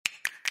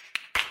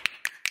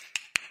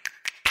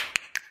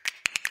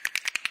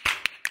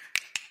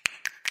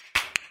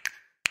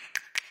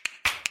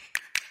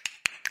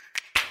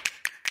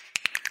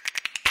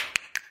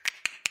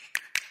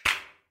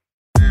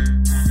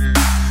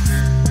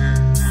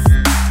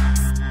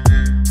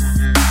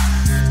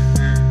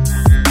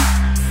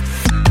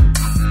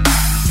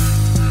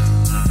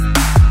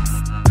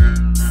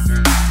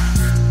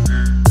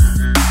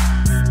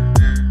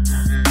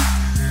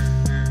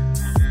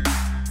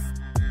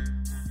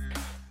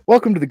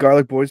Welcome to the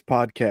Garlic Boys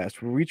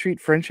podcast, where we treat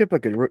friendship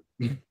like a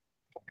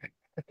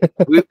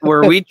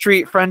where we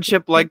treat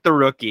friendship like the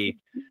Rookie,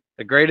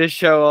 the greatest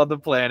show on the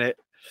planet.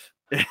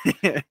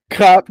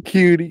 cop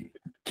cutie,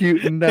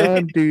 cute and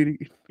on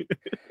duty.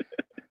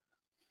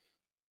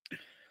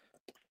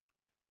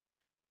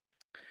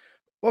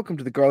 Welcome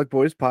to the Garlic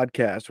Boys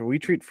podcast, where we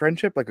treat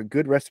friendship like a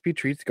good recipe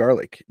treats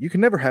garlic. You can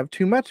never have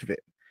too much of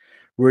it.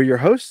 We're your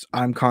hosts.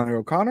 I'm Connor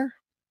O'Connor.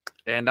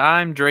 And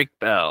I'm Drake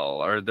Bell.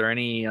 Are there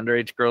any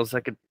underage girls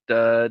that could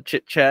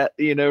chit chat,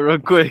 real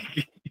quick?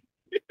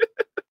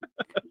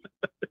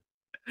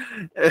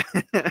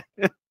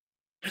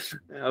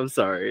 I'm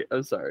sorry.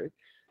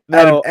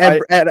 No,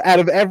 out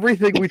of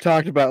everything we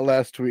talked about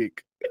last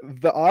week,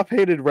 the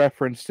offhanded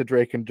reference to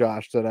Drake and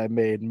Josh that I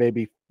made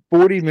maybe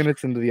 40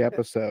 minutes into the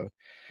episode,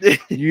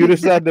 you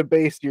decided to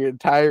base your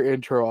entire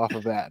intro off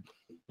of that.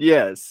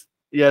 Yes,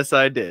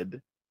 I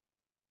did.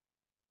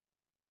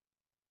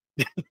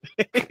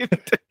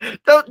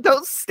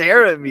 don't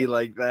stare at me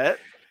like that.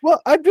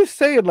 Well, I'm just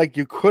saying, like,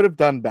 you could have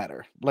done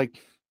better.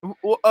 Like,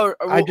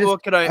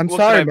 I'm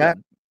sorry, Matt.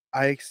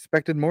 I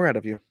expected more out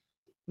of you.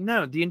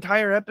 No, the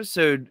entire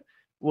episode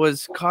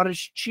was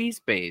cottage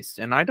cheese based,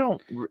 and I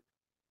don't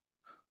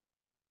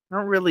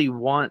really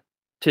want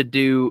to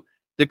do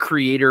the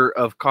creator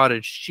of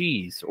cottage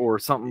cheese or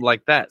something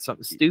like that,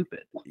 something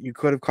stupid. You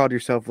could have called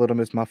yourself Little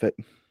Miss Muffet.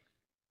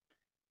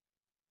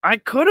 I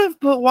could have,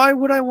 but why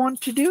would I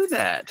want to do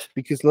that?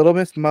 Because Little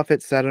Miss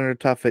Muffet sat on her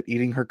tuffet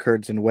eating her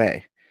curds and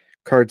whey.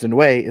 Curds and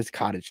whey is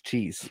cottage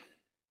cheese.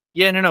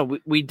 Yeah, no.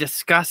 We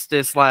discussed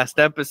this last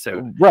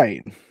episode.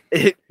 Right.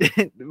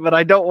 But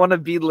I don't want to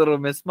be Little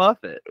Miss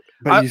Muffet.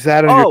 But you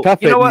sat on your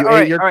tuffet and you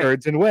ate your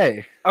curds and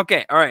whey.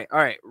 Okay, all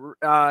right.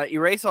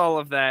 Erase all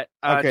of that.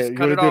 Okay, you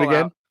want to do it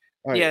again?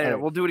 Yeah,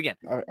 we'll do it again.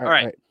 All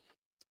right.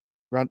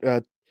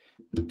 Round,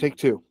 take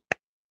two.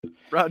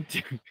 Round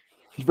two.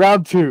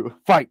 Round two.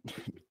 Fight.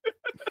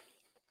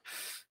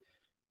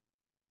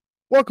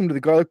 Welcome to the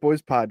Garlic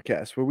Boys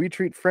podcast, where we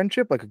treat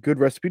friendship like a good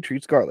recipe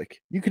treats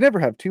garlic. You can never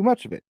have too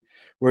much of it.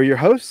 We're your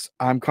hosts.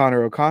 I'm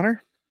Connor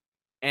O'Connor.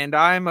 And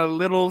I'm a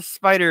little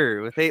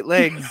spider with 8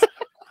 legs.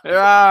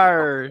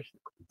 Rawr.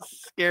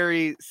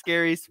 Scary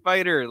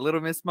spider. Little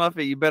Miss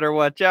Muffet, you better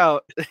watch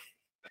out.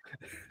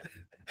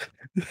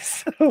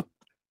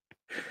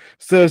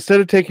 So instead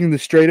of taking the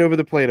straight over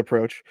the plate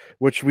approach,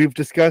 which we've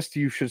discussed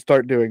you should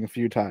start doing a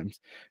few times,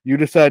 you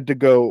decide to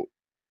go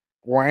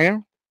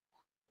wham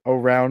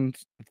around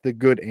the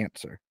good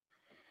answer.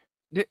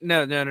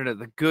 No.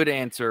 The good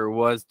answer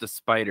was the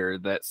spider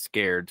that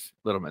scared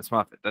Little Miss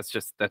Muffet. That's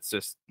just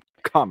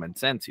common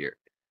sense here.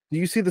 Do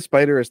you see the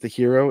spider as the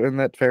hero in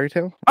that fairy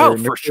tale? Oh,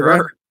 for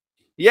sure.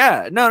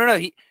 Yeah. No.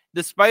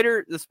 The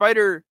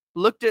spider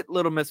looked at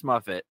Little Miss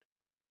Muffet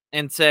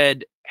and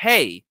said,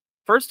 "Hey,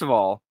 first of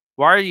all,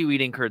 why are you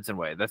eating curds and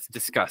whey? That's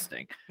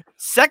disgusting.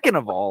 Second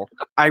of all,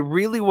 I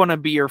really want to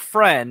be your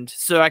friend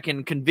so I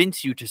can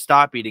convince you to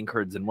stop eating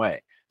curds and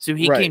whey." So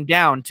he came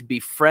down to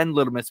befriend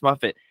Little Miss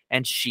Muffet,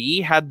 and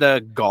she had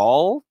the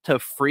gall to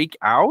freak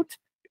out.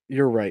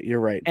 You're right.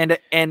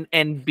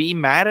 And be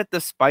mad at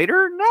the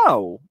spider?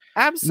 No,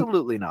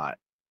 absolutely not.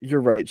 You're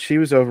right. She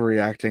was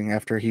overreacting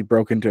after he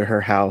broke into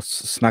her house,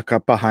 snuck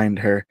up behind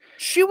her.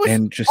 She was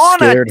and just on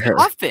scared a her.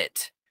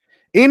 tuffet.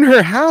 In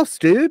her house,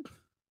 dude.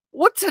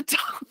 What's a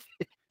tuffet?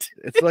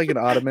 It's like an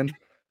ottoman.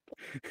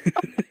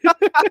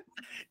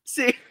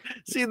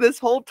 See, this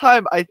whole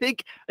time, I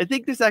think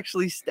this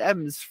actually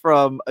stems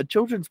from a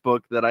children's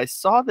book that I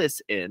saw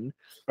this in.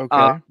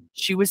 Okay.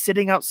 She was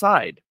sitting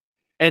outside,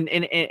 and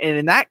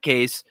in that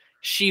case,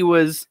 she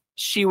was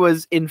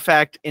in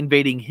fact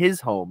invading his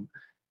home.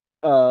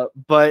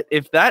 But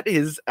if that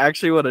is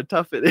actually what a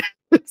tuffet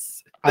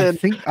is, then...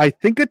 I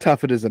think a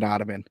tuffet is an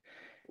ottoman.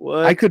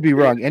 What? I could be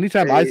wrong.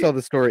 Anytime I saw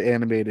the story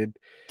animated,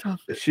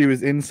 tuffet. She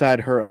was inside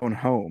her own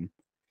home.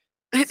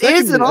 It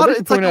is an ottoman.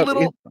 It's like a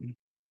little.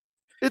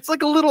 It's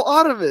like a little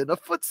ottoman, a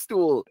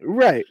footstool.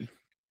 Right.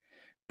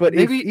 But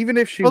even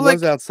if she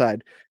was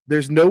outside,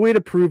 there's no way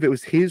to prove it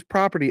was his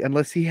property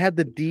unless he had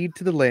the deed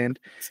to the land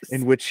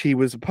in which he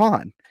was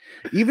upon.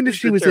 Even if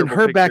she was in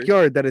her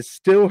backyard, that is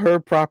still her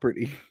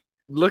property.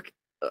 Look,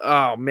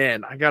 oh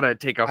man, I gotta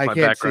take off my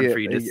background for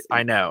you to.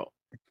 I know.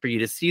 For you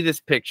to see this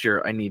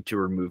picture, I need to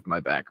remove my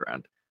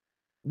background.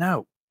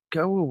 No,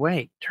 go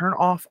away. Turn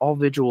off all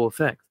visual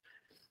effects.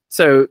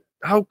 So,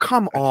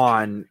 come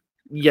on.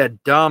 Yeah,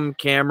 dumb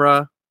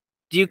camera.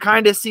 Do you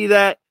kind of see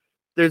that?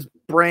 There's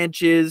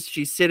branches.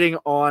 She's sitting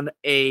on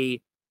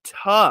a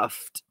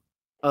tuft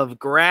of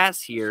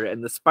grass here,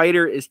 and the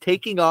spider is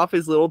taking off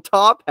his little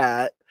top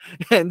hat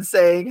and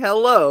saying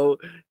hello.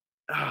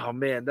 Oh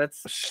man,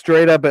 that's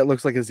straight up. It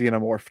looks like a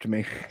xenomorph to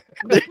me.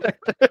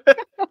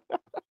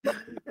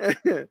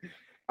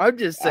 I'm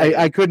just saying.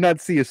 I could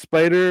not see a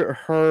spider,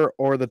 her,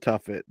 or the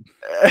tuffet.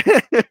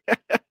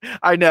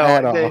 I know.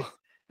 At all.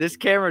 This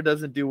camera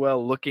doesn't do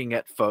well looking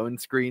at phone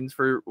screens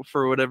for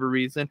whatever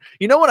reason.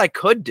 You know what I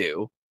could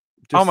do?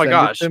 Just oh my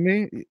gosh. To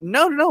me?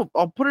 No.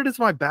 I'll put it as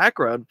my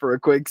background for a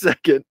quick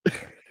second.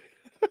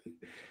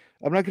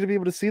 I'm not going to be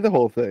able to see the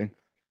whole thing.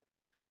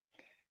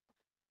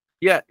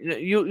 Yeah,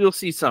 you'll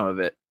see some of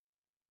it.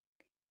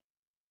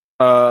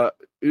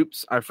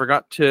 Oops, I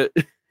forgot to.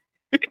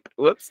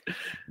 Whoops.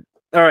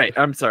 All right,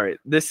 I'm sorry.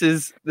 This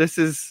is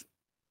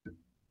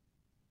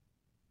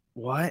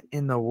what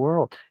in the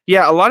world?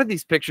 Yeah, a lot of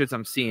these pictures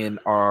I'm seeing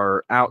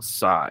are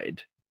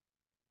outside.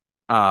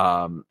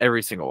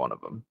 Every single one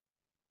of them.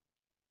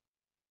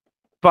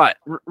 But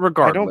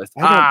regardless,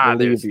 I don't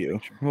believe you.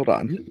 Picture. Hold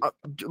on.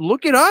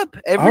 Look it up.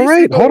 All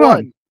right, hold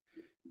on.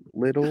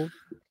 Little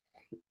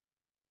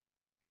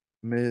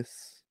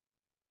Miss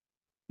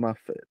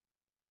Muffet.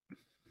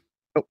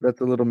 Oh,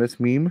 that's a Little Miss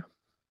meme.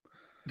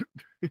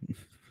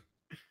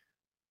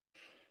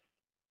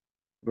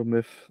 Little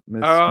Miss.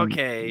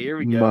 Okay, here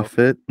we go.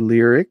 Muffet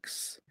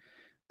lyrics,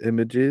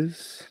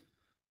 images.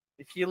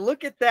 If you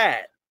look at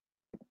that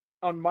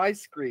on my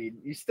screen,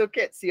 you still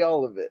can't see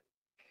all of it.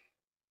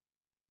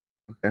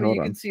 Okay,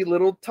 you can see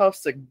little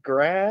tufts of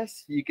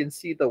grass. You can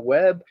see the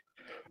web.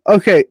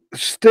 Okay,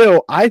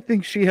 still, I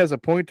think she has a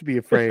point to be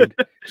afraid.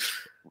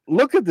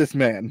 Look at this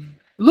man.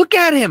 Look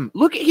at him.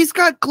 Look, he's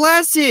got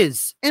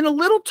glasses and a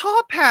little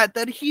top hat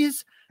that he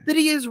is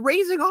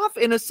raising off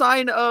in a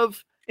sign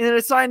of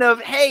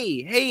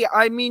hey,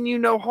 I mean you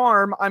no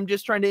harm. I'm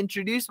just trying to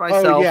introduce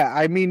myself. Oh yeah,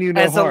 I mean you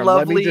no harm.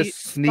 Let me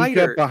just sneak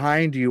up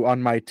behind you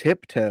on my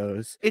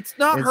tiptoes. It's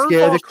not her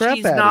fault.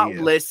 She's not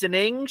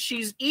listening.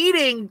 She's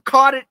eating.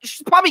 Caught it.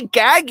 She's probably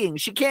gagging.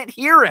 She can't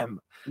hear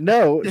him.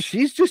 No,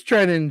 she's just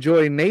trying to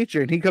enjoy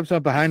nature, and he comes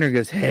up behind her and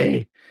goes,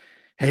 "Hey,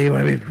 you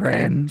want to be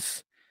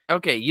friends?"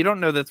 Okay, you don't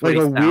know that's what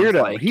like he a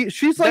weirdo. Like.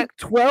 She's like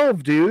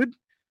 12, dude.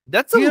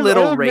 That's a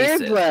little racist.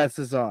 Man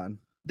glasses on.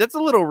 That's a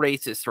little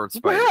racist towards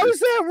spiders. How is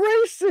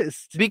that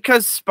racist?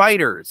 Because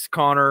spiders,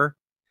 Connor.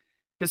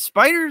 Because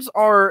spiders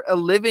are a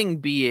living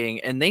being,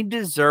 and they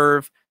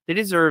deserve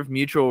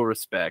mutual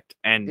respect.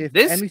 And if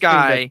this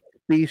guy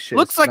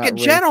looks like a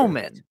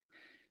gentleman.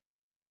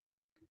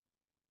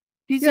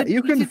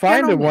 You can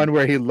find a one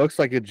where he looks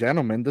like a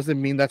gentleman.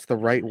 Doesn't mean that's the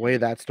right way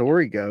that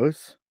story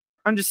goes.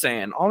 I'm just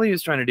saying, all he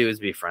was trying to do is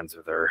be friends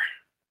with her.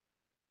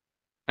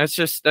 That's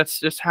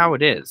just how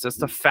it is. That's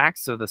the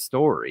facts of the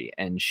story.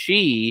 And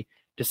she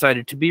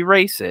decided to be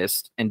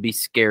racist and be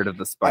scared of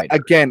the spider.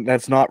 Again,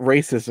 that's not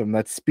racism.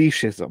 That's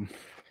speciesism.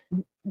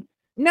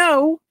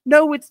 No,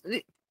 it's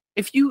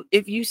if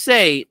you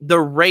say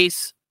the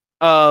race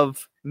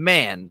of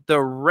man, the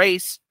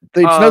race.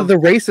 It's not the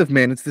race of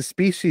man. It's the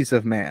species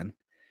of man.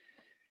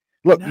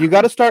 Look, you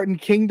got to start in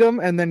kingdom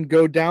and then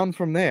go down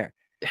from there.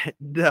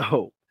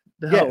 No.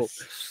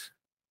 Yes.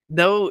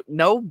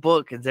 No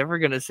book is ever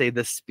going to say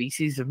the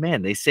species of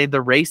man. They say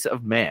the race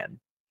of man.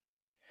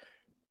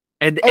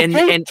 And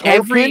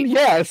every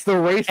yes, the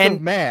race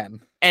of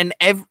man.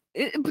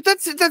 But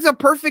that's a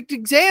perfect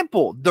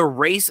example. The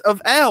race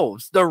of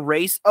elves, the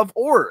race of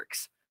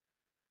orcs.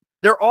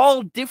 They're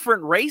all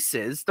different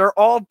races. They're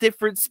all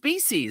different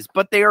species,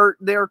 but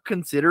they're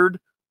considered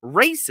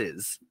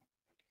races.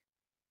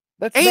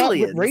 That's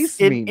aliens. Not what race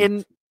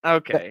means.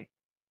 Okay.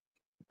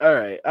 All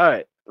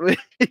right.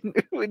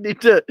 We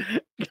need to.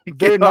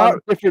 They're not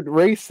different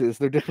races.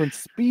 They're different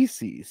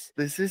species.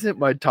 This isn't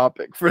my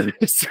topic for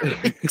this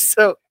week,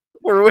 so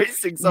we're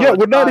wasting so much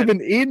we're not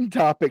even in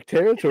topic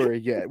territory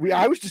yet.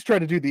 I was just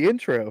trying to do the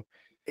intro.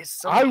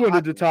 I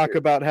wanted to talk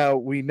about how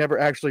we never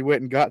actually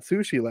went and got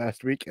sushi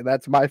last week, and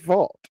that's my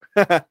fault.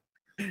 That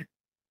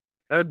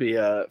would be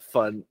a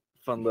fun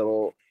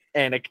little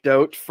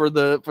anecdote for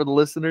the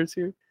listeners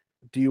here.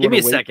 Give me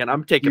a second?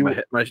 I'm taking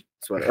my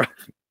sweater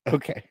off.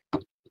 Okay.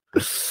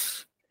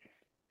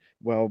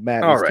 Well,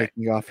 Matt is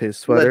taking off his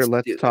sweater.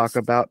 Let's talk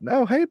about.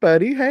 Oh, hey,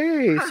 buddy.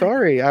 Hey,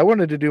 sorry. I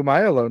wanted to do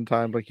my alone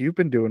time like you've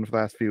been doing for the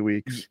last few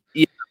weeks.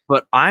 Yeah,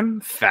 but I'm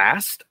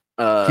fast.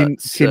 Can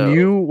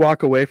you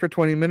walk away for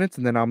 20 minutes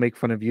and then I'll make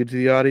fun of you to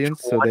the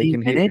audience so they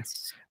can hear?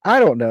 I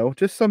don't know.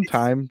 Just some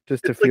time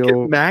just to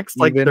feel max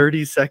like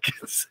 30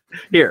 seconds.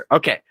 Here.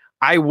 Okay.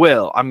 I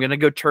will. I'm going to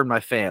go turn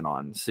my fan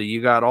on. So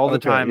you got all the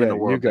time in the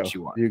world that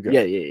you want. You go.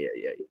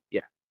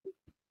 Yeah.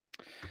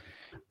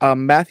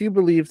 Matthew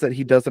believes that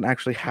he doesn't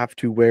actually have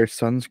to wear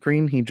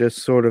sunscreen. He just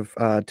sort of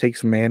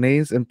takes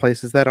mayonnaise and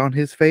places that on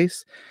his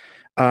face.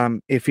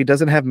 If he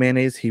doesn't have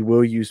mayonnaise, he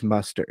will use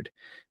mustard.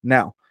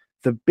 Now,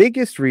 the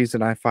biggest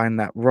reason I find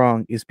that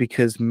wrong is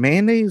because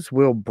mayonnaise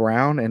will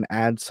brown and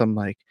add some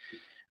like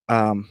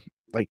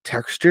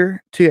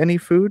texture to any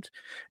food.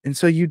 And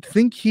so you'd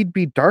think he'd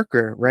be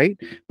darker, right?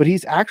 But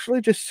he's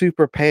actually just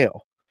super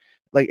pale.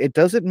 Like, it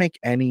doesn't make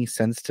any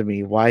sense to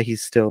me why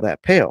he's still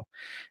that pale.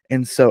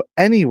 And so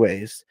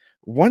anyways,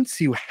 once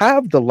you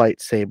have the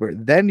lightsaber,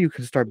 then you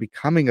can start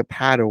becoming a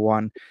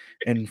Padawan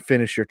and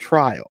finish your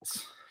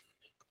trials.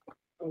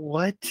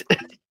 What?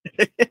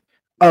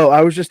 Oh,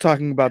 I was just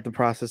talking about the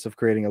process of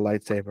creating a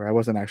lightsaber. I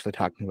wasn't actually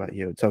talking about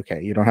you. It's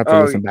okay. You don't have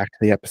to listen back to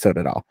the episode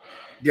at all.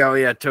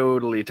 Yeah,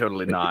 totally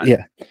not.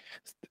 Yeah.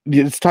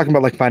 It's talking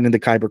about like finding the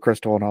Kyber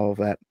crystal and all of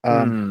that.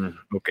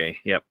 Okay.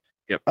 Yep.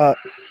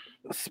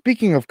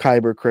 Speaking of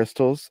Kyber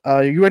crystals,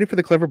 are you ready for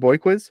the Clever Boy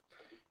quiz?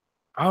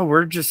 Oh,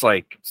 we're just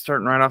like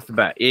starting right off the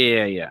bat.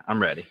 Yeah.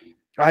 I'm ready.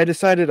 I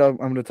decided I'm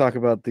going to talk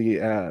about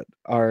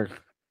our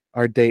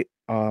our date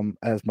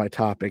as my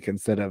topic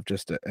instead of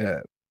just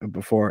a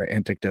before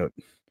anecdote.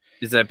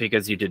 Is that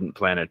because you didn't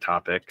plan a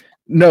topic?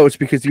 No, it's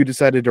because you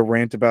decided to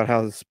rant about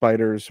how the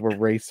spiders were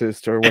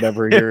racist or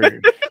whatever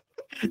your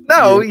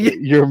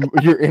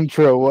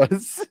intro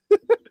was.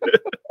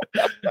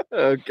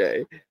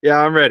 Okay. Yeah,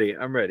 I'm ready.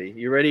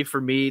 You ready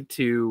for me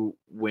to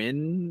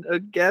win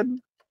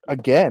again?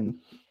 Again?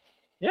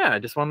 Yeah, I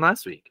just won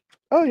last week.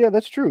 Oh yeah,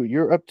 that's true.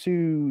 You're up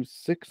to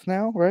 6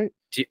 now, right?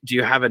 Do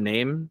you have a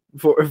name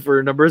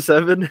for number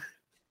 7?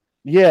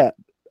 Yeah,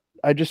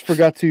 I just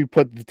forgot to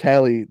put the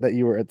tally that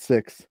you were at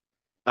 6.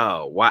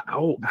 Oh wow!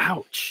 Oh,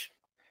 ouch!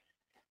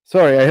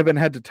 Sorry, I haven't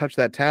had to touch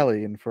that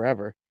tally in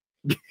forever.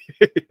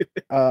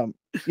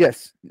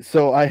 Yes.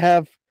 So I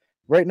have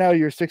right now.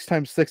 Your 6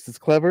 times 6 is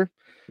clever.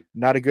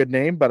 Not a good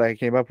name, but I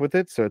came up with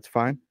it, so it's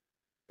fine.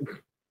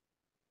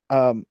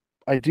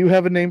 I do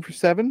have a name for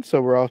 7,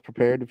 so we're all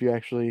prepared if you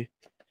actually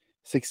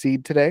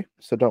succeed today.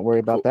 So don't worry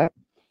about that.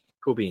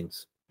 Cool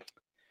beans.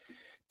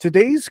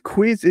 Today's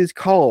quiz is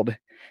called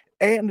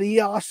 "And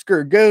the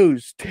Oscar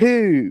Goes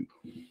to."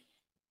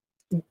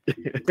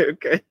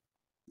 Okay.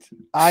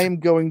 I am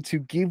going to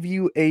give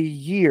you a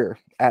year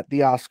at the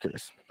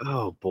Oscars.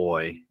 Oh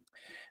boy.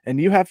 And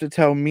you have to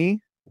tell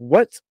me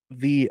what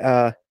the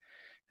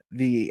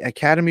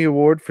Academy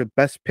Award for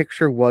Best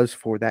Picture was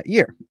for that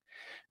year.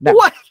 Now,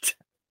 what?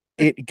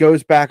 It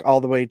goes back all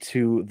the way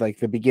to like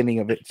the beginning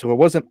of it. So it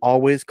wasn't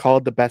always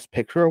called the Best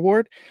Picture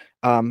Award.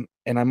 And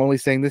I'm only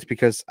saying this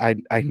because I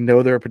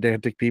know there are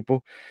pedantic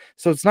people.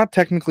 So it's not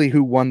technically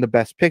who won the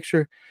Best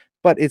Picture,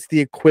 but it's the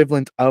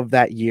equivalent of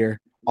that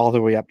year all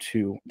the way up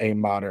to a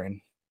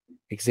modern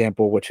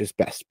example, which is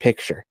Best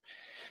Picture.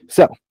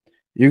 So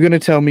you're going to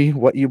tell me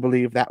what you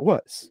believe that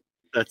was.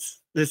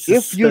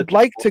 If you'd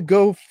like to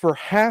go for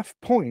half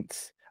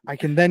points, I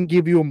can then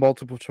give you a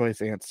multiple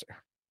choice answer.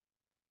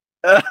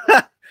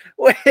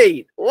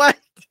 Wait, what?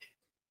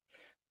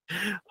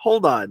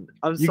 Hold on.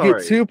 I'm sorry. You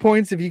get 2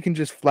 points if you can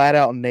just flat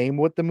out name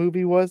what the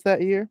movie was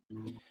that year.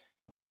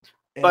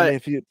 But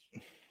if you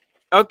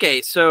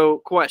okay, so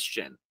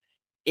question.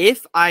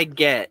 If I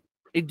get,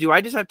 do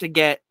I just have to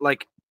get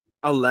like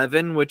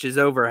 11, which is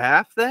over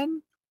half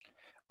then?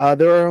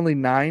 There are only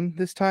 9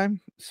 this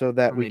time, so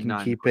that we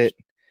can keep it.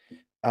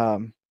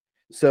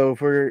 So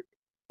for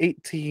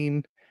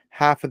 18,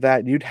 half of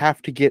that, you'd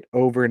have to get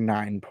over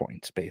 9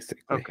 points,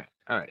 basically. Okay.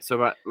 All right. So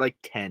about like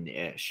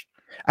 10-ish.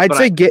 I'd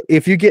say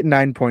if you get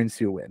 9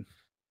 points, you win.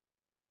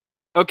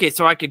 Okay,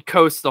 so I could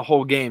coast the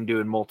whole game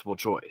doing multiple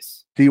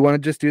choice. Do you want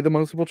to just do the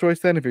multiple choice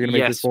then if you're going to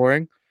make this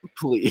boring?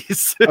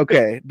 Please.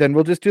 Okay, then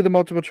we'll just do the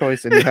multiple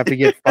choice and you have to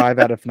get 5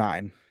 out of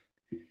 9.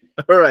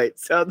 All right,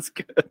 sounds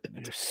good.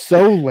 You're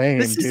so lame,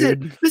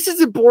 dude. This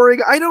isn't boring.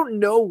 I don't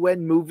know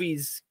when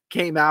movies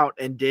came out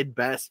and did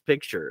Best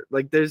Picture.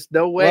 Like, there's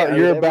no way. Well,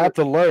 you're about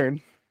to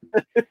learn.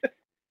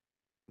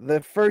 The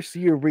first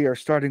year we are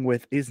starting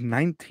with is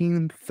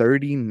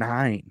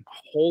 1939.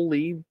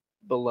 Holy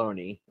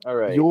baloney. All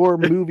right. Your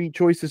movie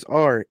choices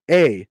are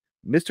A,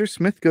 Mr.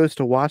 Smith Goes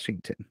to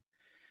Washington.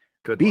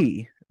 Good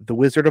B, The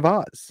Wizard of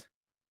Oz.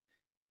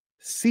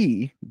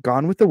 C,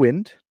 Gone with the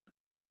Wind.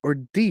 Or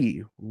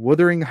D,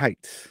 Wuthering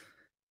Heights.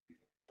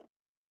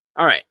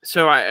 All right.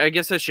 So I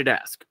guess I should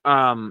ask.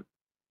 And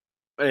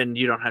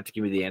you don't have to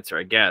give me the answer,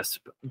 I guess.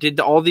 Did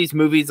all these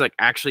movies like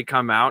actually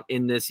come out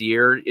in this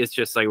year? It's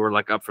just like we're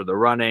like up for the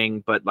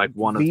running, but like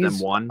one of them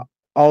won.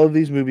 All of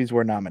these movies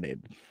were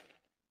nominated.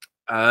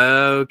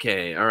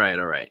 Okay. All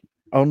right.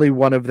 Only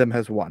one of them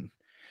has won.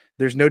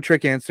 There's no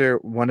trick answer.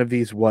 One of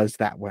these was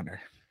that winner.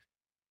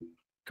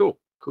 Cool.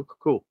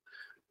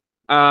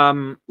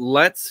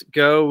 Let's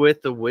go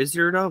with The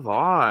Wizard of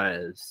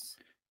Oz.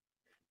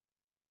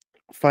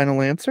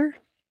 Final answer?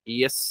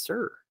 Yes,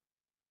 sir.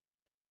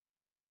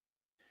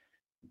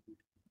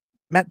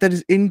 Matt, that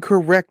is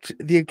incorrect.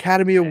 The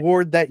Academy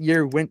Award that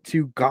year went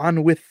to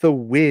Gone with the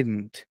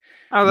Wind.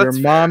 Oh, that's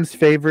your mom's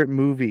favorite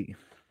movie.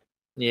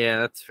 Yeah,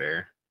 that's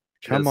fair.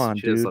 Come on,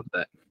 dude.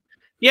 That.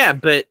 Yeah,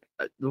 but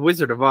The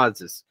Wizard of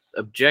Oz is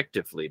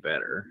objectively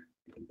better.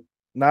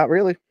 Not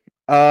really.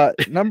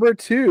 Number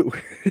 2.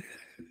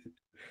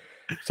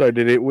 Sorry,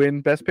 did it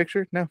win Best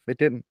Picture? No, it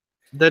didn't.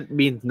 That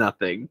means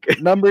nothing.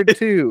 Number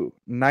 2,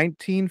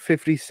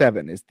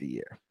 1957 is the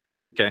year.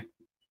 Okay.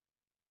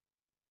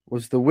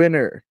 Was the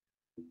winner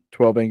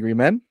 12 Angry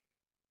Men?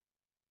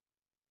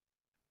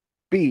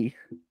 B,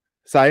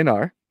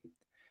 Sayonara.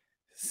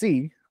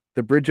 C,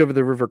 The Bridge Over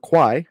the River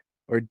Kwai.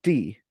 Or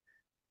D,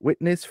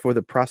 Witness for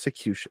the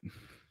Prosecution.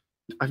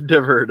 I've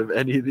never heard of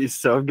any of these,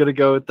 so I'm going to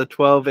go with the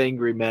 12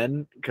 Angry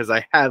Men because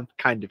I have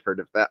kind of heard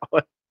of that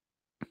one.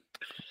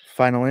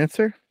 Final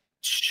answer?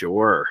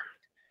 Sure.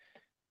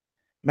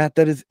 Matt,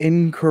 that is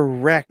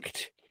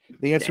incorrect.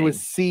 The answer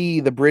was C,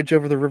 The Bridge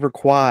Over the River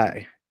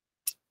Kwai.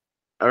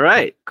 All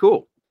right,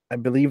 cool. I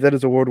believe that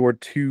is a World War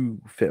II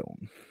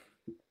film.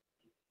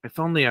 If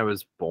only I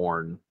was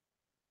born,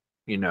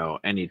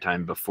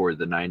 anytime before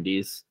the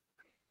 90s.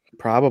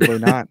 Probably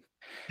not.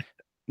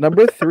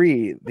 Number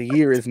 3, the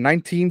year is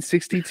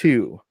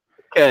 1962.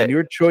 Okay. And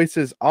your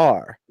choices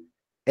are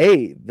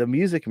A, The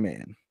Music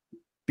Man.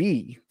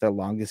 B, The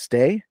Longest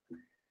Day,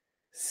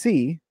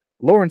 C,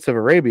 Lawrence of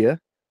Arabia,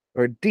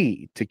 or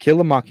D, To Kill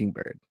a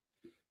Mockingbird?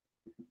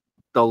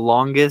 The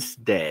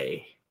Longest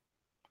Day.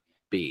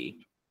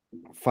 B.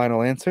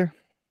 Final answer?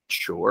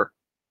 Sure.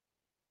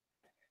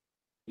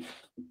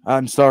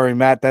 I'm sorry,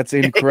 Matt. That's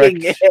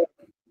incorrect.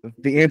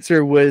 The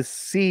answer was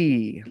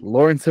C,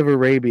 Lawrence of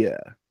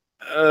Arabia.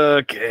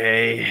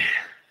 Okay.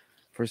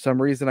 For some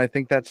reason, I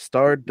think that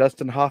starred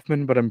Dustin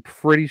Hoffman, but I'm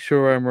pretty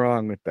sure I'm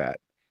wrong with that.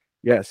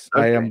 Yes,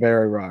 okay. I am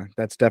very wrong.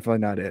 That's definitely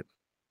not it.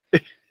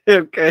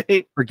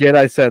 Okay. Forget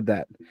I said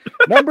that.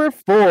 Number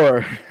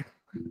 4.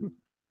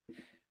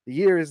 The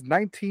year is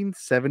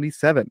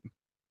 1977.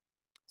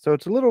 So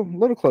it's a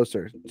little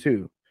closer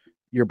to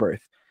your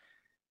birth.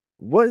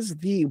 Was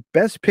the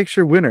Best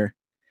Picture winner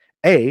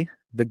A,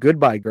 The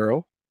Goodbye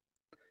Girl,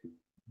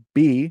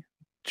 B,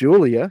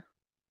 Julia,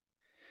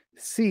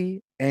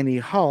 C, Annie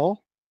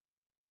Hall,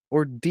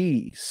 or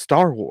D,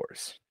 Star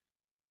Wars?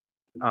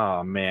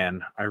 Oh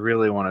man, I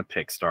really want to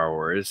pick Star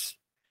Wars,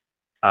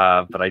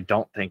 but I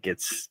don't think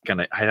it's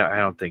gonna. I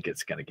don't think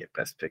it's gonna get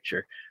Best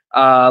Picture.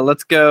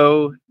 Let's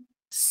go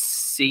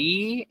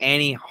C,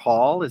 Annie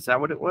Hall. Is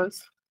that what it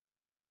was?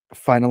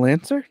 Final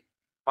answer?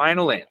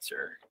 Final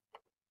answer.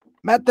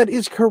 Matt, that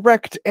is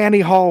correct.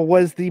 Annie Hall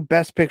was the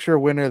Best Picture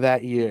winner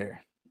that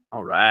year.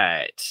 All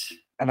right.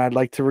 And I'd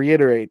like to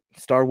reiterate,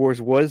 Star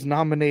Wars was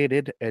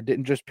nominated. I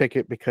didn't just pick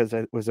it because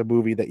it was a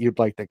movie that you'd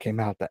like that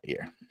came out that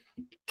year.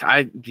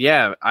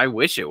 I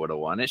wish it would have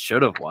won. It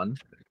should have won.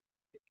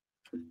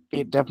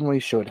 It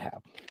definitely should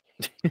have.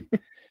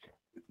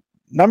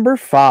 Number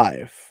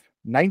 5,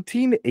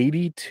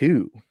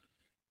 1982.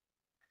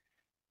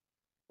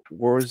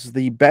 Was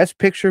the Best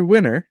Picture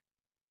winner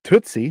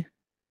Tootsie,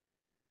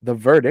 The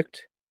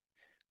Verdict,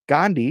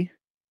 Gandhi,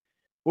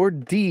 or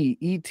D,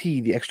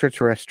 E.T. the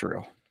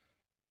Extraterrestrial?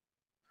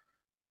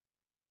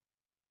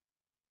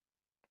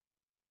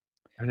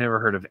 I've never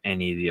heard of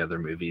any of the other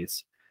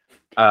movies.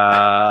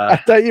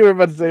 I thought you were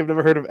about to say I've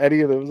never heard of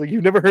any of them. I was like,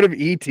 you've never heard of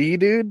E.T.,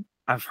 dude?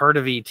 I've heard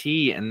of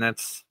E.T., and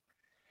that's...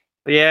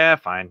 Yeah,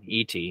 fine.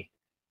 E.T.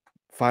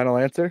 Final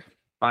answer?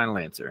 Final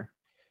answer.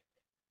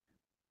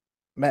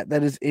 Matt,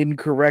 that is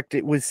incorrect.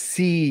 It was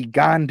C,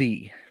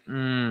 Gandhi.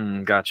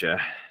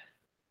 Gotcha.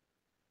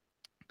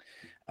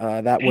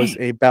 That was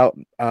about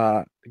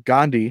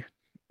Gandhi,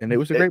 and it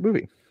was a great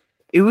movie.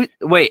 It was.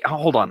 Wait,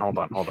 hold on.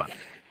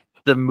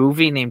 The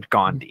movie named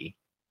Gandhi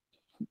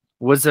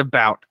was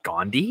about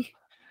Gandhi?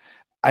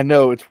 I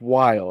know, it's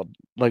wild.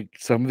 Like,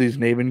 some of these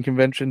naming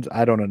conventions,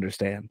 I don't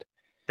understand.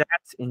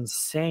 That's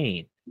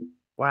insane.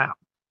 Wow.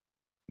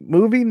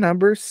 Movie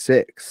number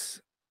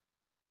 6.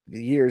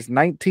 The year is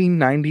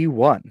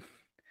 1991.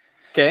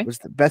 Okay. Was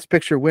the Best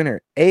Picture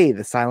winner A,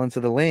 The Silence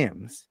of the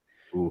Lambs,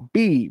 Ooh.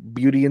 B,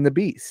 Beauty and the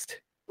Beast,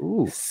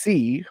 Ooh.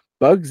 C,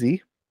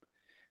 Bugsy,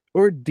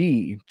 or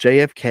D,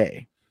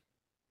 JFK?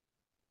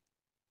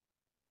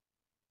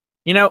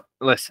 You know,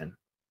 listen.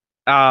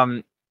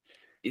 The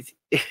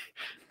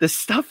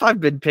stuff I've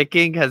been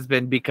picking has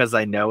been because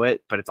I know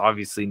it, but it's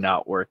obviously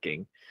not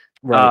working.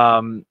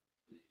 Right.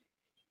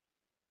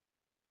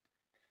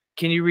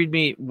 Can you read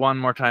me one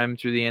more time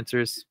through the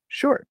answers?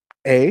 Sure.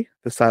 A,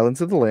 The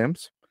Silence of the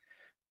Lambs,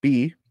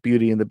 B,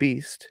 Beauty and the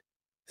Beast,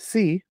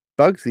 C,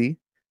 Bugsy,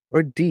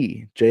 or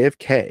D,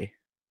 JFK?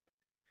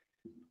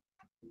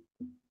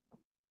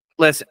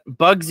 Listen,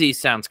 Bugsy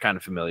sounds kind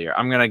of familiar.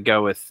 I'm going to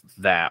go with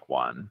that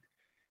one.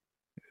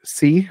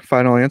 C,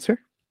 final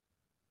answer?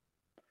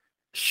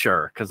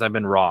 Sure, because I've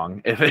been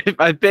wrong. If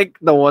I pick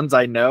the ones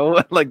I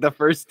know, like the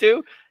first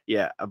two,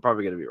 yeah, I'm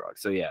probably going to be wrong.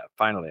 So yeah,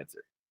 final answer.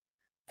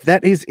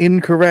 That is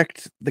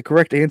incorrect. The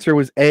correct answer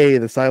was A,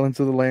 The Silence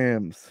of the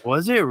Lambs.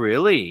 Was it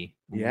really?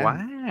 Yeah.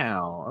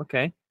 Wow.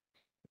 Okay.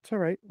 It's all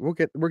right.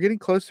 We're getting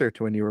closer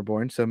to when you were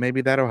born, so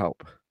maybe that'll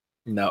help.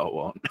 No, it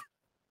won't.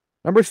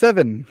 Number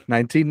 7,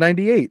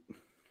 1998.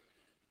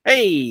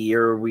 Hey,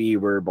 we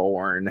were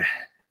born.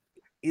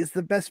 Is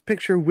the Best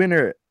Picture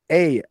winner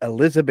A,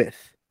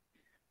 Elizabeth,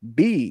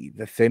 B,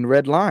 The Thin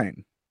Red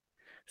Line,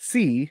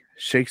 C,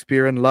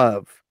 Shakespeare in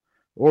Love,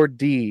 or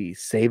D,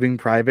 Saving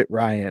Private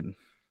Ryan?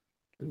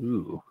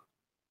 Ooh.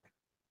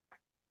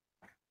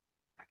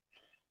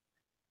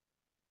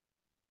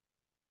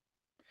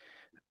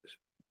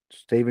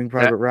 Saving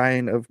Private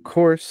Ryan, of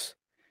course,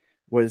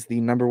 was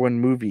the number 1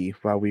 movie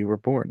while we were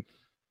born.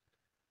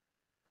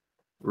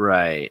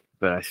 Right,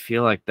 but I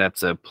feel like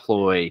that's a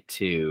ploy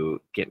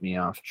to get me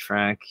off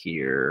track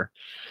here.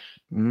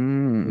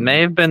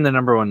 May have been the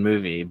number 1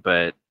 movie,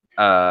 but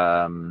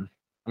I'm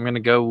going to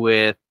go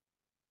with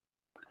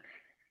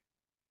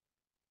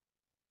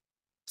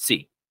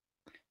C.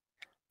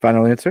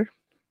 Final answer?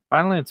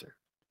 Final answer.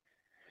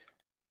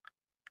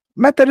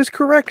 Matt, that is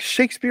correct.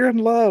 Shakespeare in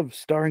Love,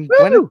 starring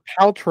Gwyneth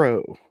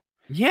Paltrow.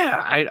 Yeah,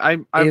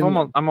 I'm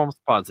almost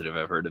positive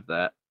I've heard of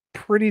that.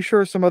 Pretty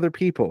sure some other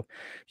people.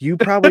 You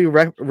probably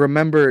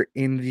remember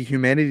in the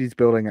humanities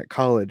building at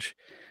college,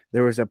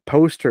 there was a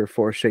poster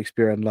for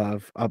Shakespeare in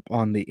Love up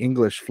on the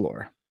English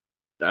floor.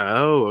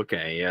 Oh,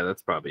 okay. Yeah,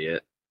 that's probably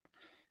it.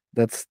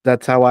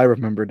 That's how I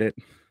remembered it.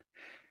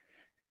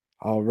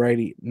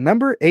 Alrighty.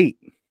 Number 8,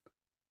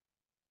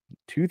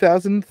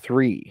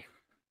 2003.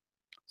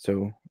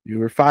 So you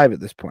were 5 at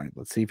this point.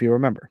 Let's see if you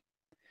remember.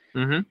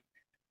 Mm-hmm.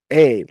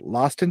 A,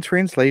 Lost in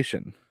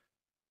Translation.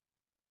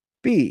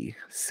 B,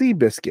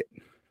 Seabiscuit.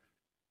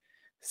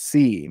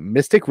 C,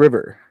 Mystic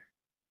River.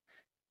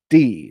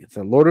 D,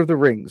 The Lord of the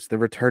Rings, The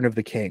Return of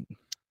the King.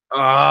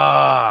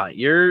 I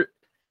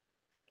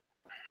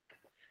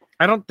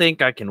don't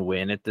think I can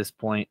win at this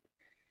point.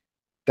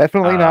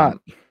 Definitely not.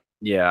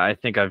 Yeah, I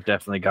think I've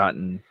definitely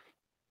gotten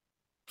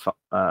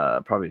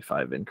probably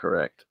 5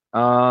 incorrect.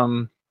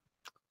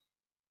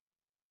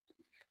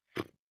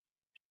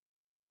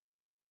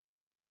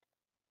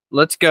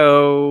 Let's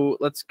go.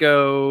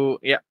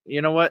 Yeah,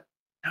 you know what?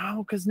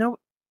 No, because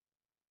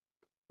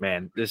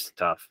man, this is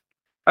tough.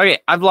 Okay,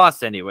 I've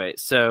lost anyway,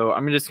 so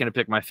I'm just gonna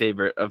pick my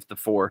favorite of the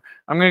 4.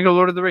 I'm gonna go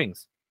Lord of the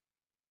Rings.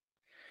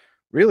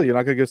 Really, you're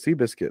not gonna go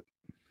Seabiscuit?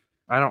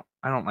 I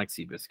don't like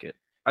Seabiscuit.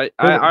 I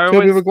Tobey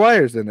always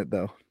Maguire's in it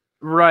though.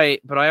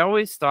 Right, but I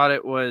always thought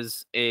it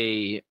was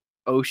a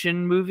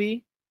ocean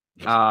movie.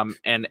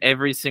 And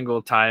every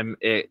single time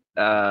it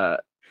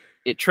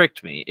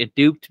tricked me. It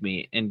duped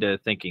me into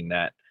thinking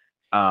that.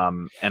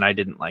 And I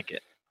didn't like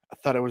it. I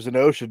thought it was an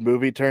ocean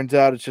movie. Turns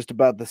out it's just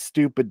about the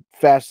stupid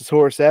fastest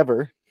horse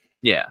ever.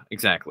 Yeah,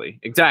 exactly.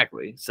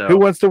 So who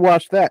wants to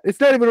watch that? It's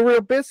not even a real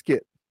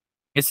biscuit.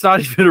 It's not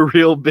even a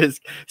real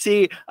biscuit.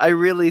 See, I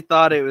really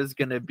thought it was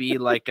gonna be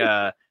like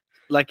a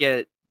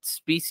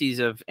species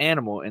of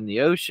animal in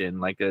the ocean,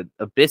 like a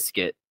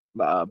biscuit,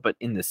 but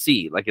in the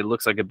sea. Like it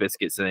looks like a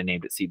biscuit, so they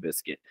named it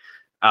Seabiscuit.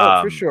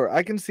 Oh, for sure.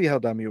 I can see how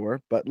dumb you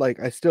were, but like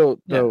I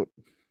still don't.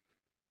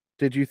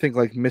 Did you think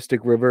like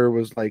Mystic River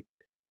was like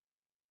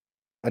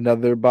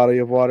another body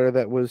of water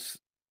that was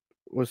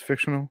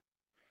fictional?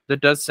 That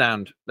does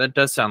sound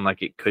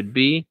like it could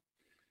be.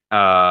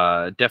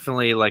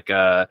 Definitely like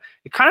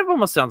it kind of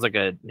almost sounds like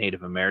a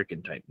Native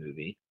American type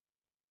movie.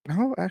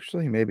 Oh,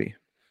 actually, maybe.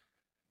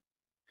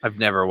 I've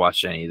never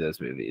watched any of those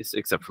movies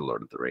except for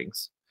Lord of the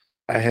Rings.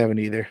 I haven't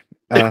either.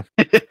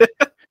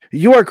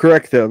 You are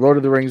correct though. Lord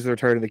of the Rings: The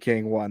Return of the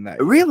King won that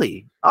year.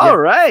 Really? All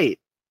right.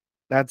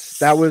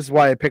 That was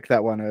why I picked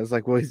that one. I was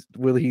like,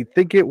 will he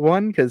think it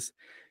won? Because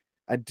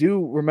I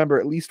do remember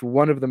at least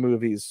one of the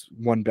movies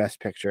won Best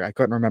Picture. I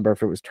couldn't remember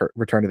if it was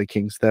Return of the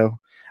Kings though.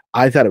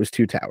 I thought it was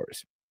Two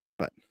Towers.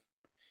 But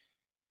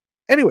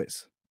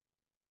anyways,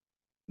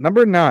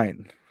 number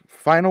 9,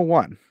 final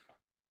one.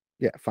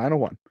 Yeah, final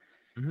one.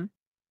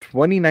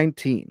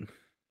 2019.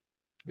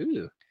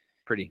 Ooh,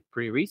 pretty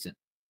recent.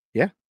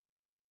 Yeah.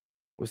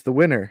 Was the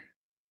winner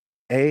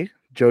A,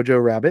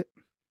 Jojo Rabbit,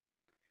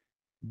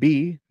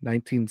 B,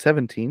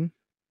 1917,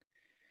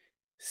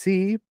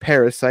 C,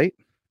 Parasite,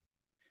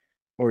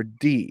 or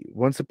D,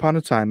 Once Upon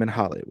a Time in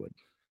Hollywood?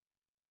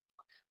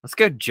 Let's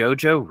go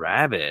Jojo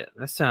Rabbit.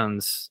 That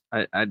sounds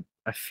I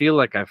feel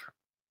like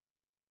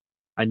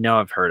I know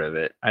I've heard of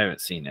it. I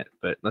haven't seen it,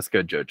 but let's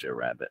go Jojo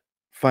Rabbit.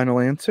 Final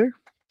answer?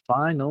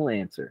 Final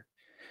answer.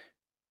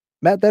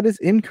 Matt, that is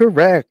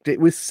incorrect. It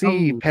was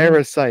C,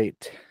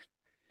 Parasite.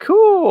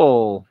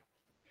 Cool.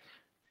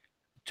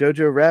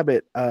 Jojo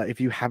Rabbit, if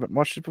you haven't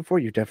watched it before,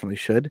 you definitely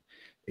should.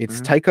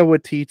 It's Taika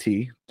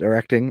Waititi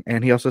directing,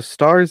 and he also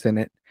stars in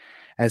it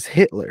as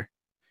Hitler.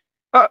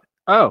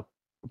 Oh.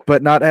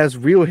 But not as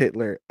real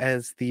Hitler,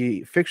 as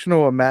the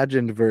fictional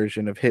imagined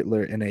version of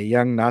Hitler in a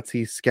young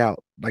Nazi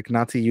scout, like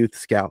Nazi youth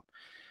scout,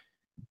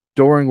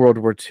 during World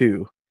War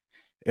II.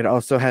 It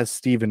also has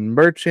Stephen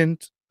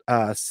Merchant,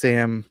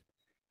 Sam.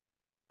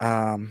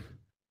 Oh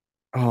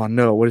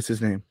no, what is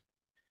his name?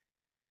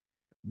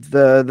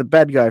 The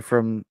bad guy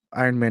from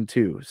Iron Man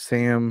 2,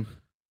 Sam.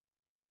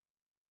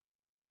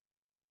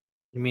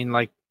 You mean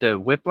like the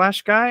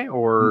Whiplash guy,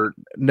 or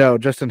no,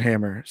 Justin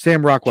Hammer,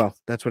 Sam Rockwell.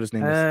 That's what his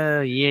name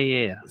is.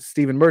 Yeah.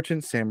 Stephen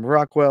Merchant, Sam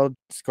Rockwell,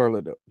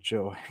 Scarlett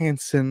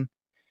Johansson.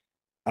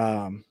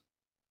 The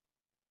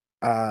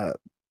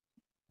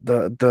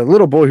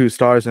little boy who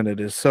stars in it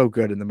is so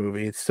good in the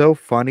movie. It's so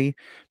funny,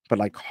 but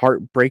like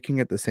heartbreaking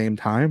at the same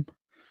time.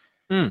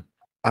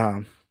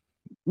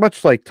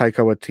 Much like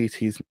Taika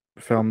Waititi's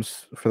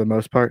films for the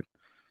most part.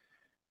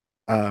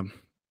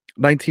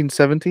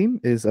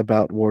 1917 is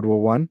about World War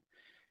One.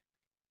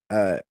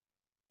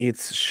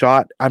 It's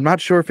shot. I'm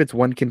not sure if it's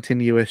one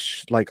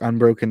continuous, like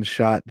unbroken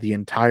shot the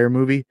entire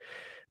movie,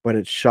 but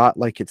it's shot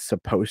like it's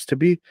supposed to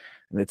be,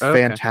 and it's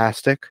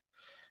fantastic.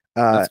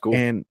 That's cool.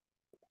 And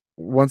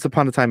Once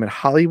Upon a Time in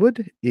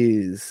Hollywood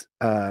is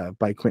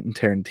by Quentin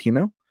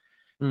Tarantino.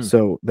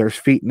 So there's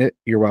feet in it.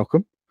 You're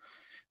welcome.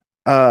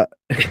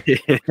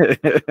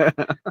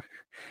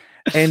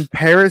 And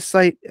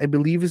Parasite, I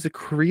believe, is a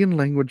Korean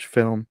language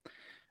film.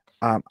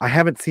 I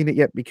haven't seen it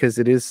yet because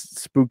it is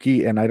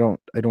spooky, and I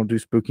don't do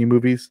spooky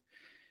movies.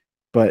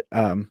 But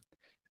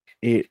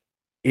it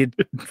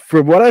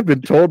from what I've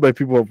been told by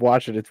people who have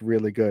watched it, it's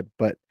really good.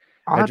 But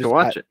I'll have to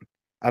watch it.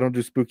 I don't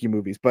do spooky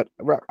movies, but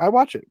I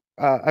watch it.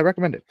 I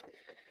recommend it.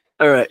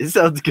 All right, it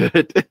sounds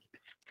good.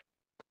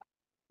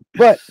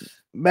 But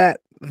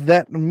Matt,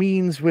 that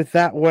means with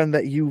that one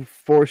that you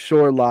for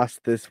sure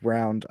lost this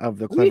round of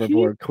the Clever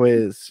Board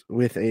quiz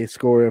with a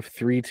score of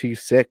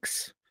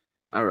 3-6.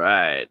 All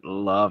right,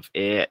 love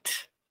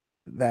it.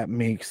 That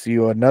makes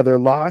you another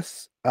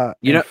loss.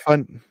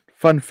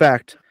 Fun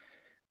fact,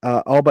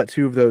 all but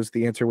 2 of those,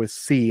 the answer was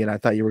C, and I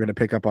thought you were going to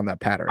pick up on that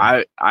pattern.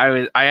 I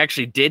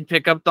actually did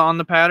pick up on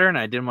the pattern.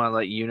 I didn't want to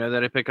let you know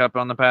that I pick up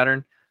on the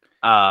pattern.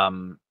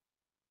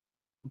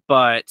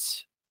 But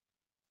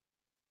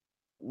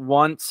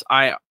once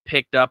I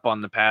picked up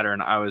on the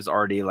pattern, I was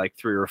already like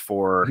 3 or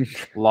 4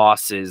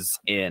 losses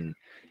in.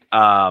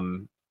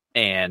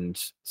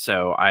 And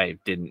so I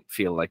didn't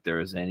feel like there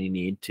was any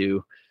need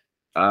to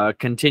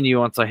continue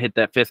once I hit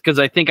that 5th, because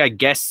I think I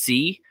guessed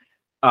C,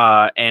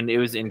 and it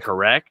was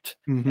incorrect,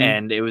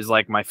 and it was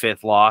like my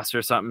 5th loss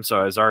or something, so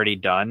I was already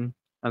done.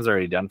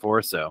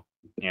 For, so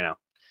it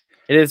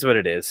is what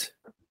it is.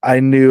 I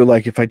knew,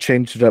 like, if I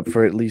changed it up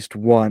for at least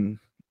one,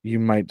 you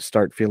might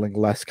start feeling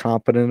less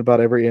confident about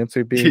every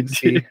answer being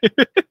C.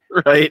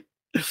 Right.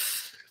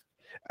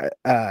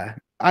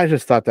 I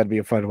just thought that'd be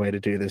a fun way to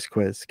do this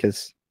quiz,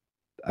 because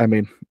I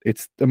mean,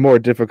 it's a more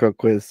difficult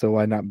quiz, so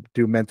why not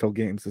do mental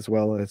games as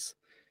well as...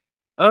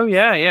 Oh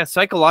yeah,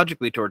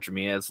 psychologically torture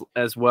me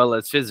as well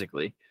as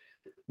physically.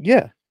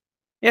 Yeah,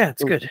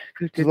 it's good.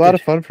 It's a lot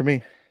of fun for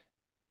me,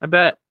 I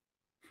bet.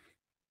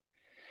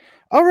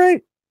 All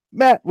right,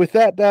 Matt, with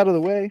that out of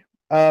the way,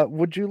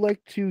 would you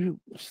like to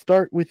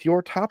start with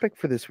your topic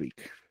for this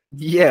week?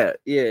 Yeah.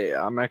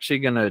 I'm actually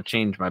gonna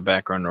change my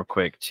background real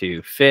quick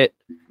to fit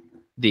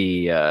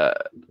the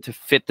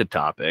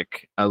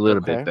topic a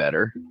little bit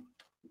better.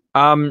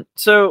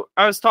 So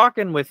I was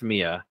talking with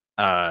Mia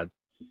a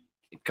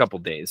couple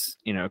days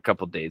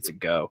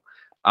ago,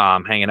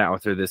 hanging out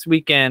with her this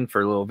weekend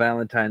for a little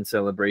Valentine's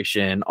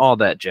celebration, all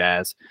that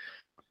jazz.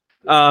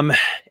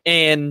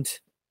 And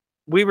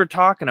we were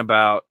talking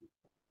about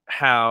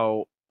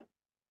how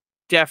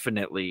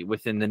definitely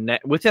within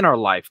our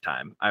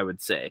lifetime, I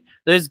would say,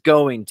 there's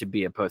going to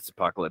be a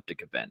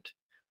post-apocalyptic event.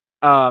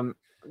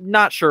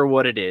 Not sure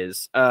what it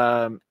is.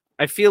 I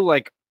feel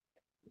like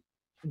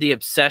the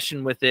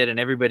obsession with it and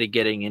everybody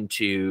getting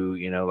into,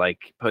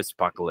 like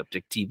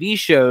post-apocalyptic TV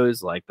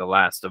shows like The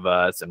Last of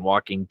Us and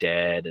Walking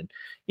Dead, and,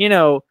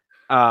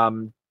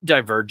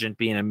 Divergent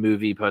being a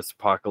movie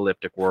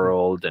post-apocalyptic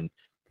world. And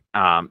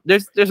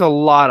there's a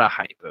lot of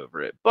hype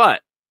over it.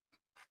 But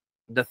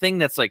the thing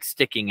that's like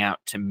sticking out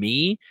to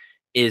me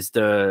is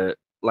the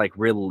like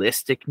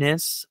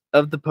realisticness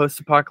of the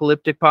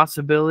post-apocalyptic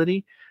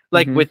possibility.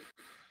 Like with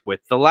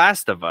The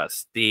Last of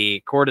Us,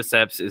 the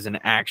cordyceps is an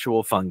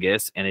actual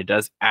fungus, and it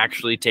does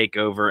actually take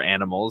over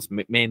animals,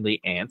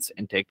 mainly ants,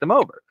 and take them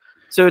over.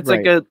 So it's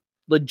like a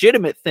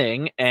legitimate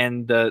thing.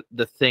 And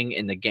the thing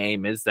in the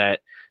game is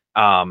that,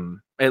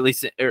 at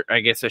least,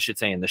 I guess I should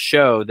say in the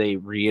show, they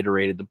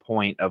reiterated the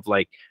point of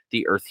like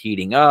the Earth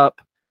heating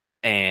up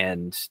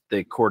and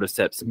the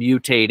cordyceps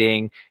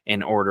mutating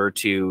in order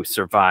to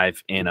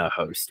survive in a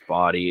host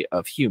body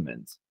of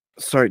humans.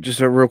 Sorry, just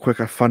a real quick,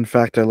 a fun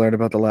fact I learned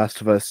about The Last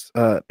of Us.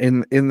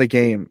 In the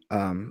game,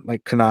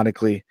 like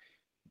canonically,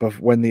 but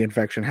when the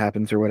infection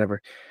happens or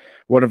whatever,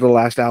 one of the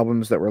last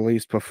albums that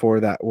released before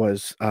that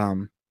was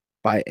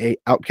by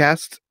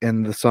Outkast,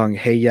 and the song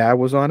 "Hey Ya"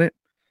 was on it.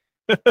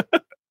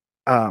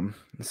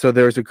 So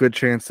there's a good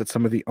chance that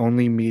some of the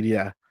only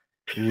media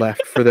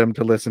left for them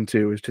to listen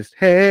to is just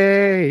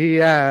 "Hey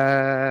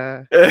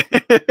Ya."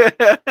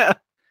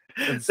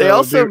 They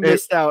also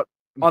missed out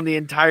on the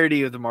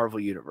entirety of the Marvel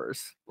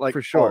universe, like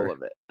for sure, all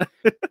of it.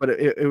 But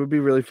it would be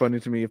really funny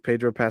to me if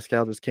Pedro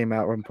Pascal just came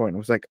out at one point and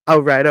was like,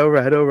 all right.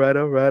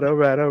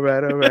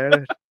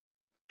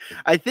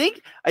 I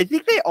think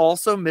they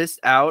also missed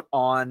out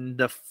on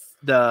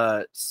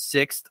the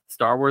 6th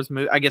Star Wars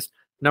movie, I guess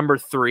number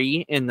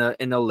 3 in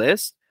the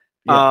list.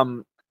 Yeah.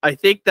 I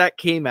think that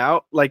came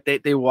out like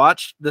they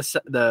watched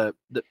the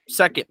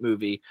second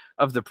movie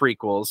of the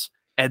prequels,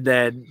 and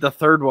then the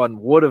third one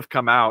would have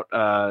come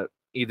out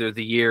either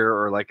the year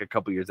or like a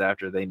couple years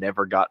after. They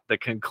never got the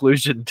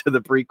conclusion to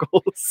the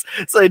prequels,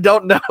 so they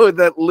don't know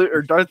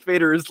that Darth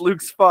Vader is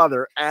Luke's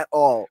father at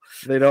all.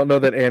 They don't know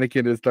that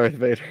Anakin is Darth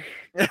Vader.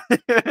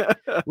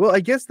 Well, I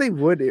guess they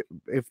would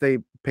if they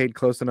paid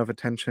close enough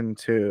attention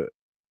to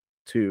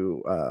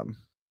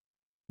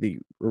the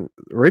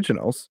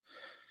originals,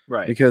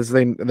 right? Because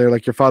they're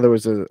like, your father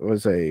was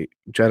a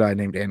Jedi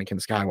named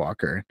Anakin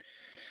Skywalker.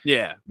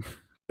 Yeah.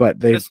 But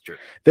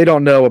they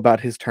don't know about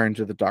his turn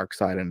to the dark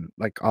side and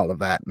like all of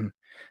that. And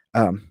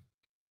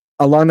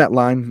along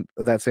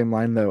that same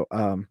line though,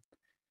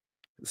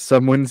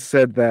 someone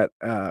said that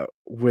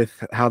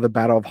with how the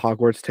Battle of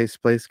Hogwarts takes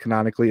place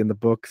canonically in the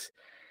books,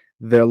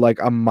 they're like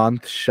a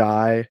month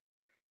shy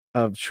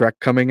of Shrek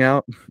coming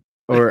out,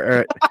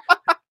 or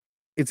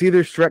it's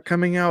either Shrek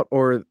coming out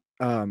or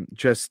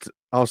just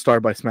All Star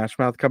by Smash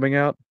Mouth coming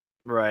out.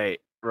 Right.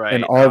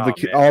 And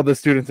all the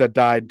students that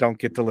died don't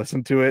get to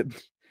listen to it.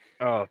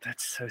 Oh,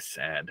 that's so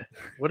sad.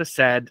 What a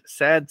sad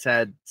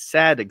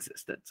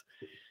existence.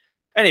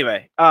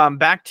 Anyway,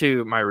 back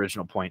to my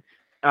original point.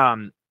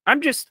 I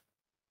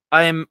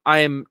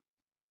am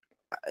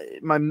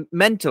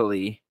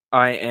mentally,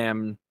 I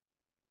am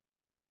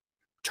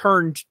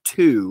turned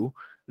to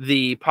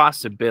the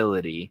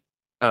possibility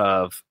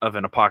of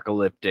an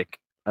apocalyptic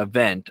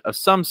event of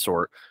some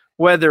sort,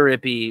 whether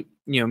it be,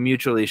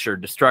 mutually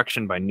assured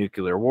destruction by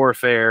nuclear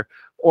warfare,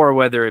 or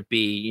whether it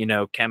be,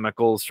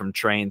 chemicals from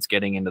trains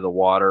getting into the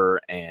water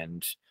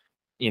and,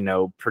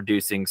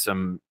 producing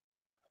some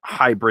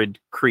hybrid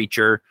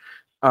creature,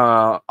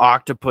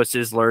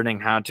 octopuses learning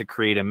how to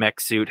create a mech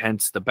suit,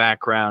 hence the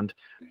background,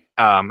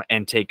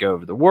 and take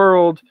over the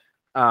world,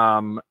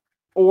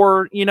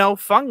 or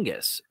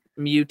fungus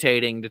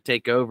mutating to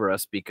take over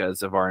us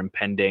because of our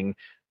impending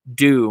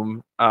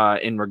doom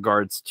in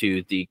regards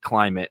to the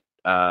climate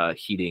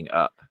heating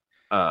up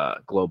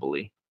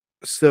globally.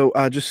 So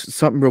just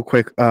something real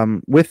quick,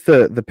 with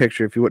the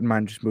picture, if you wouldn't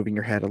mind just moving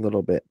your head a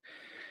little bit,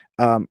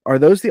 are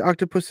those the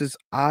octopus's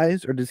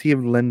eyes, or does he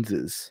have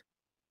lenses?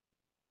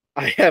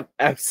 I have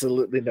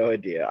absolutely no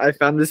idea. I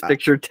found this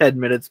picture 10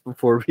 minutes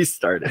before we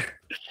started.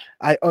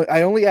 I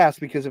only ask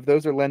because if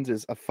those are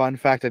lenses, a fun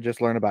fact I just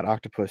learned about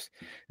octopus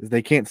is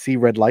they can't see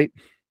red light.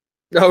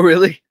 Oh,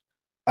 really?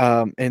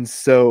 And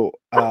so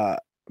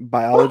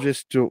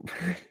biologists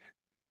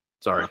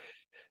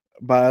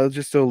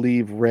will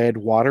leave red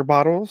water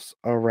bottles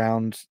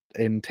around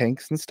in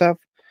tanks and stuff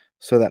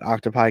so that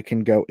octopi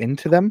can go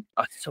into them.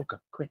 Ahsoka,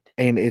 quit.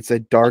 And it's a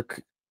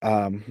dark,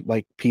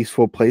 like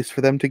peaceful place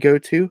for them to go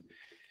to.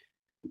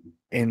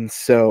 And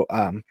so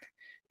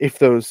if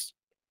those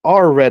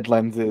are red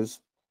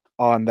lenses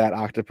on that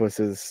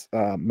octopus's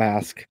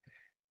mask,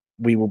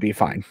 we will be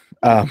fine.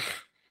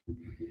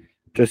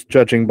 Just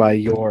judging by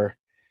your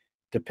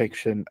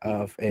depiction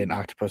of an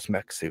octopus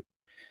mech suit.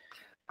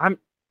 I'm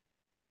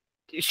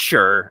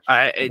sure.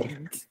 I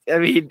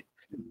mean,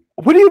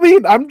 what do you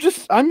mean?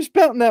 I'm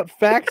spouting out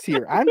facts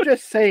here. I'm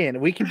just saying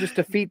we can just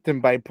defeat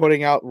them by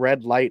putting out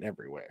red light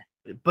everywhere.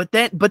 But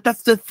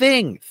that's the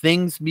thing.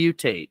 Things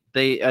mutate.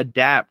 They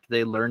adapt.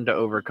 They learn to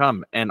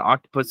overcome. And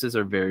octopuses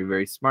are very,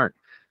 very smart.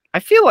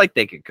 I feel like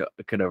they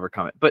could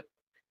overcome it. But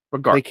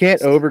regardless, they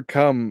can't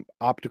overcome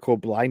optical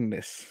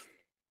blindness.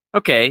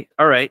 Okay.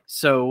 All right.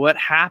 So what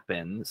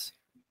happens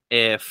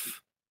if?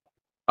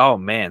 Oh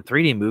man,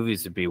 3D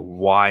movies would be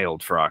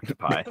wild for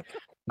octopi.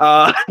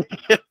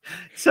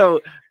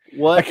 So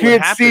what? I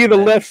can't see the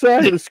left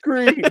side of the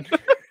screen.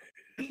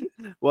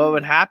 What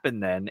would happen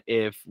then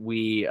if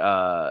we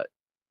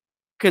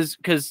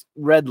because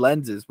red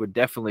lenses would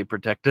definitely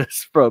protect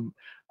us from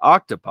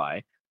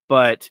octopi,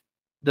 but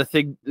the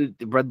thing,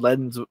 red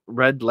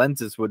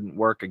lenses wouldn't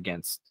work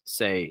against,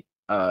 say,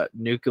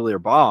 nuclear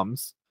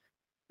bombs.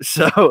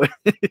 So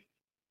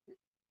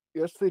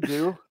yes, they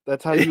do.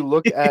 That's how you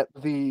look at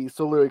the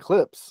solar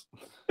eclipse.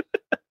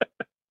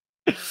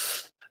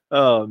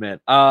 Oh man.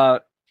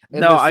 The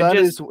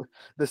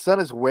sun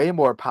is way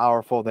more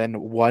powerful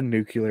than one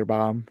nuclear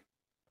bomb.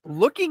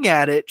 Looking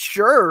at it,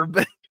 sure,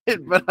 but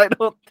I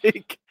don't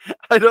think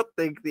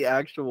the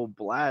actual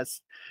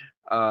blast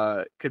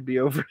could be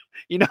over.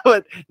 You know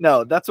what?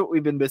 No, that's what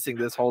we've been missing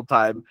this whole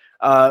time.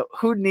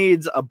 Who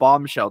needs a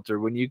bomb shelter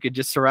when you could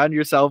just surround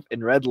yourself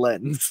in red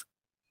lens?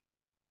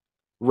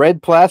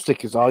 Red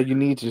plastic is all you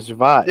need to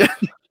survive.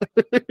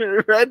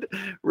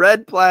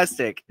 red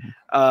plastic,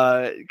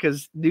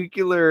 because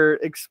nuclear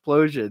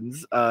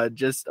explosions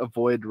just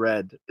avoid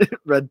red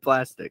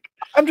plastic.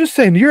 I'm just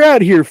saying, you're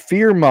out here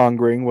fear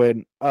mongering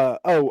when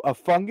a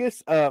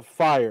fungus,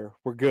 fire,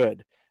 we're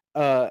good.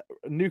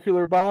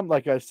 Nuclear bomb,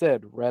 like I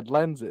said, red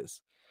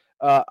lenses.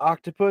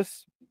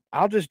 Octopus,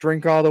 I'll just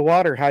drink all the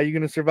water. How are you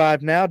gonna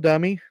survive now,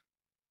 dummy?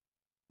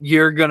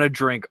 You're gonna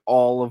drink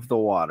all of the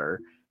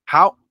water.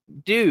 How,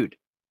 dude?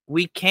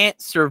 We can't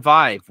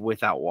survive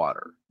without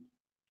water.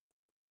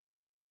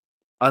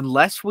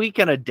 Unless we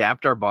can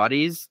adapt our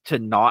bodies to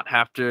not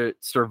have to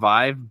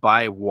survive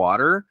by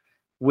water,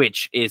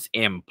 which is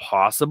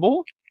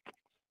impossible.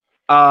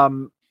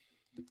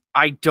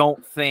 I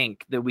don't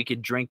think that we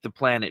could drink the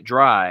planet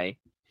dry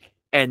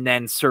and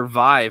then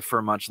survive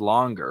for much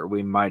longer.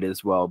 We might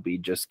as well be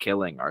just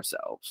killing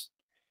ourselves.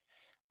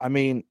 I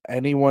mean,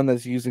 anyone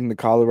that's using the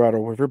Colorado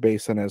River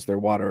Basin as their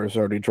water is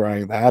already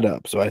drying that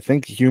up. So I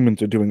think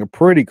humans are doing a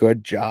pretty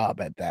good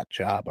job at that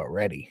job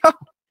already.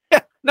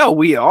 No,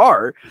 we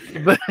are.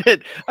 But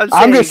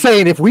I'm just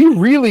saying, if we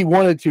really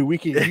wanted to, we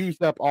could use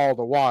up all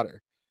the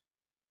water.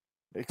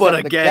 Except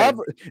but again,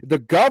 the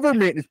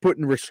government is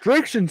putting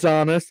restrictions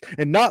on us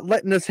and not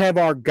letting us have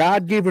our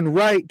God-given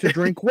right to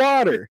drink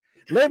water.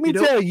 Let me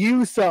tell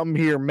you something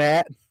here,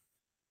 Matt.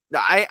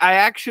 I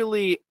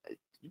actually...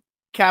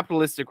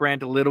 capitalistic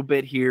rant a little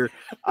bit here.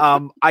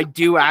 I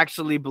do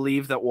actually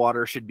believe that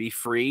water should be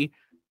free.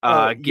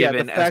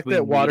 Given the fact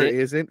that water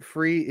isn't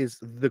free is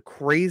the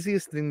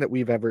craziest thing that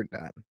we've ever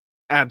done.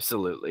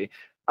 Absolutely.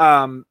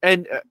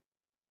 And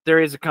there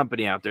is a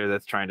company out there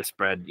that's trying to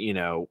spread,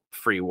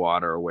 free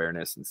water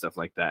awareness and stuff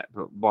like that.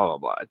 Blah, blah,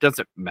 blah. It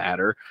doesn't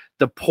matter.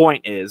 The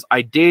point is,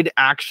 I did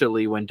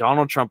actually, when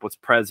Donald Trump was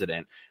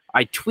president,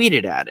 I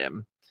tweeted at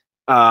him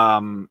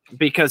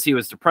because he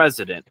was the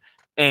president.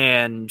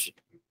 And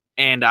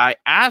and I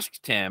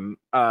asked him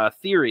a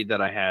theory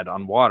that I had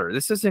on water.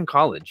 This is in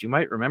college. You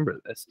might remember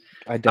this.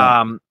 I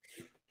don't.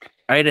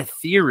 I had a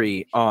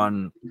theory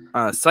on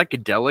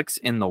psychedelics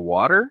in the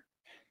water.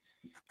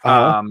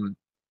 Uh-huh.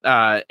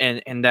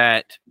 And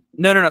that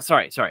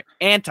sorry,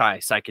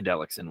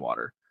 anti-psychedelics in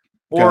water,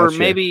 or Gotcha.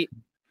 maybe,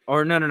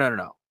 or no,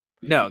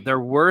 there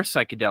were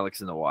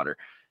psychedelics in the water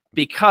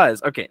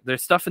because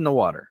there's stuff in the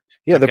water.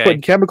 Yeah, they're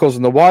putting chemicals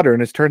in the water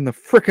and it's turning the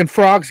freaking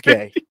frogs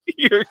gay.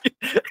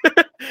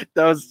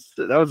 That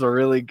was a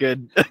really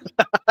good.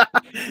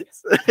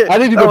 I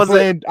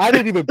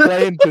didn't even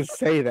plan to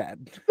say that.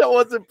 That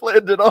wasn't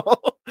planned at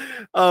all.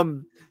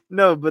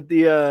 No, but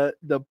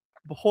the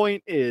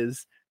point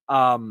is,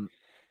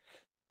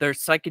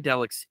 there's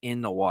psychedelics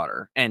in the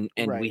water, and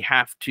we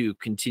have to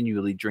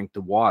continually drink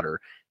the water.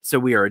 So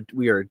we are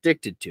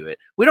addicted to it.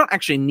 We don't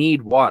actually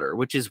need water,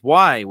 which is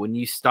why when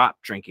you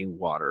stop drinking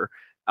water,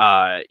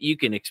 you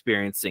can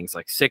experience things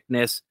like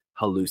sickness,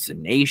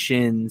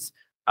 hallucinations,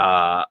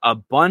 a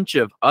bunch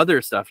of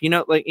other stuff.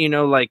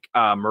 Like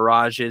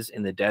mirages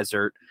in the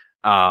desert.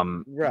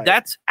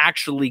 That's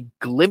actually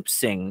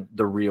glimpsing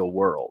the real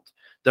world.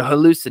 The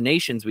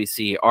hallucinations we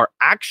see are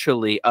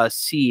actually us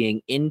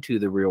seeing into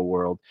the real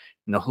world.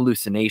 And the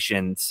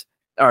hallucinations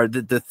are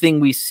the thing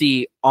we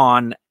see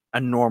on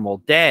a normal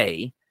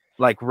day,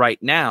 like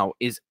right now,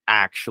 is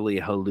actually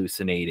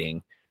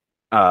hallucinating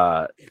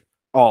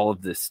all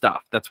of this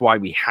stuff. That's why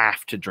we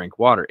have to drink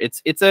water.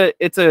 It's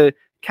a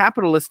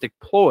capitalistic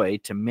ploy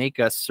to make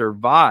us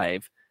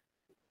survive,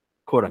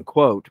 quote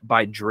unquote,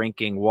 by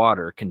drinking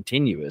water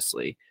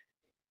continuously.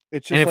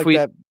 It's just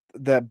like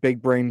that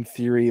big brain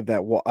theory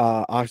that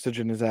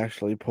oxygen is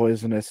actually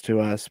poisonous to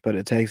us, but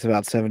it takes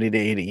about 70 to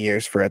 80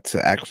 years for it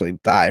to actually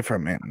die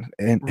from it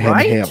and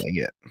inhaling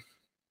it.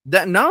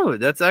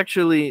 That's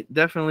actually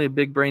definitely a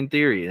big brain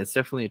theory. It's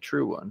definitely a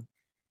true one.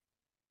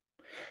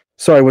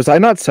 Sorry, was I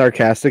not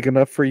sarcastic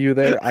enough for you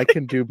there? I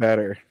can do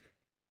better.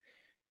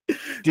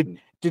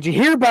 Did you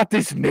hear about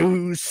this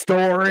news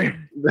story?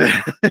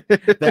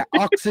 That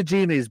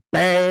oxygen is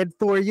bad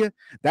for you.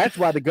 That's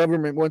why the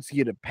government wants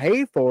you to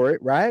pay for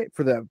it, right?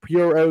 For the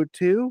pure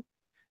O2.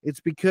 It's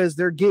because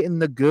they're getting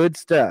the good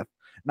stuff,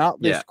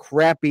 not this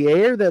crappy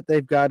air that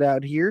they've got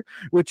out here,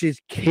 which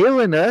is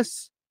killing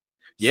us.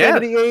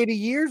 70, 80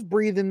 years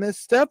breathing this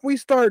stuff, we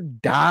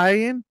start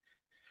dying.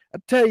 I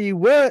tell you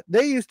what,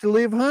 they used to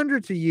live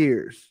hundreds of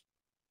years.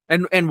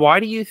 And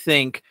why do you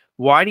think,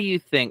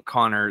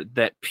 Connor,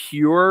 that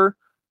pure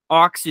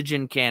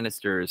oxygen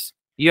canisters,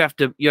 you have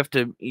to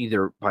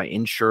either buy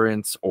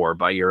insurance or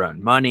by your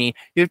own money,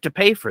 you have to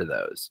pay for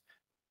those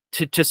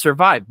to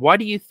survive? Why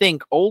do you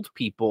think old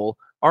people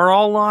are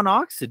all on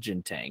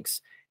oxygen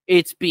tanks?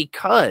 It's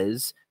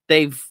because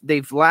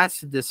they've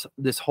lasted this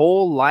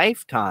whole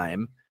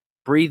lifetime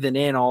breathing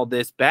in all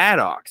this bad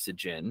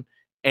oxygen,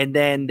 and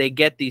then they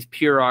get these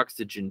pure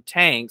oxygen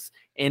tanks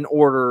in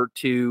order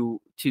to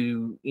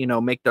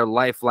make their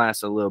life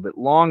last a little bit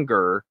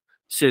longer,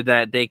 so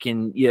that they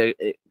can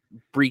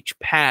breach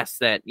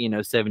past that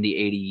 70,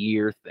 80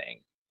 year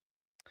thing.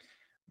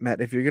 Matt,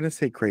 if you're gonna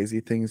say crazy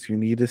things, you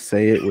need to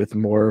say it with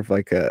more of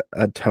like a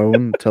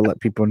tone to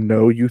let people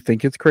know you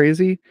think it's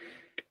crazy,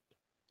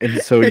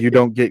 and so you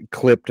don't get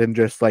clipped and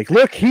just like,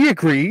 look, he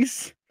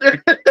agrees.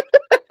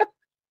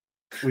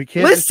 We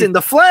can't listen.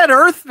 The flat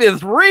Earth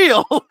is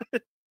real.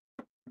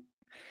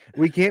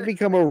 We can't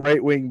become a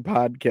right-wing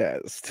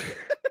podcast.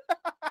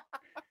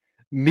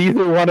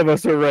 Neither one of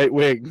us are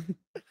right-wing.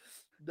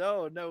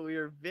 No, we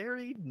are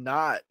very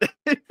not.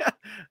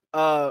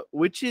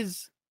 Which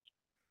is,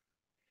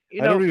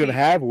 I don't even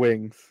have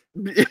wings.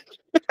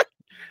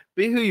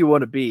 Be who you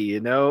want to be,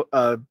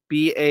 BARBIE.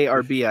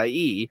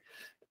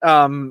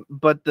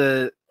 But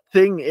the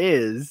thing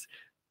is,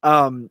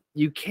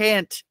 you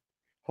can't.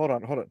 Hold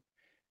on.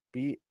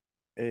 BARBIE.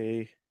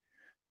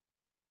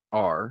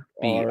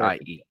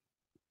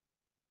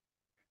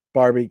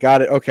 Barbie,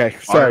 got it. Okay,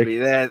 sorry.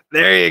 Barbie,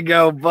 there you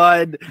go,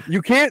 bud.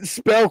 You can't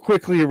spell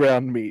quickly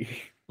around me.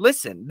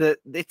 Listen,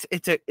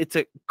 it's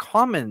a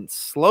common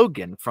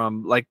slogan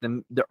from like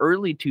the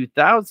early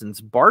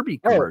 2000s Barbie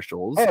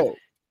commercials.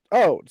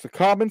 It's a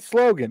common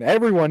slogan.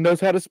 Everyone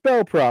knows how to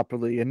spell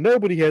properly, and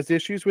nobody has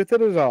issues with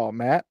it at all.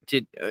 Matt,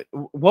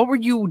 what were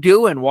you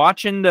doing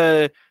watching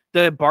the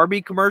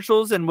Barbie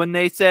commercials? And when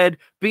they said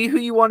 "Be who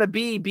you want to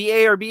be,"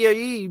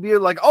 BARBIE, you're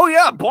like, "Oh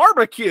yeah,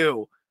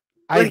 barbecue."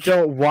 I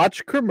don't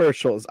watch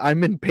commercials.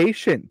 I'm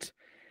impatient.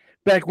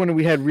 Back when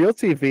we had real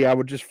TV, I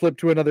would just flip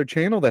to another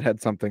channel that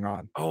had something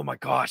on. Oh my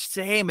gosh,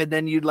 same. And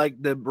then you'd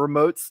like the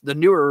remotes, the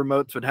newer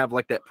remotes would have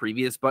like that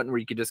previous button where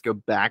you could just go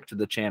back to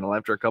the channel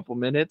after a couple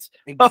minutes.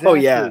 Exactly. Oh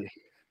yeah,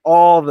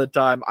 all the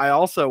time. I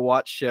also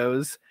watched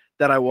shows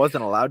that I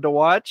wasn't allowed to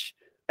watch.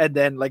 And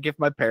then, like, if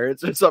my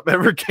parents or something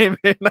ever came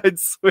in, I'd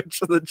switch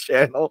to the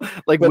channel,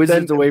 like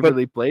Wizards of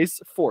Waverly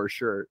Place, for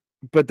sure.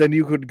 But then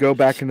you could go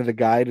back into the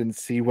guide and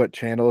see what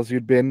channels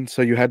you'd been.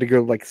 So you had to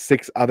go like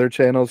 6 other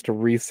channels to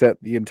reset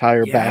the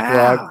entire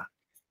backlog.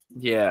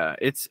 Yeah,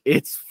 it's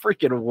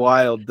freaking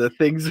wild, the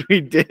things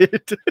we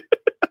did.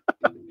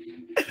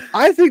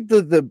 I think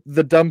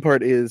the dumb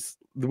part is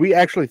we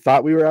actually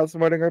thought we were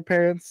outsmarting our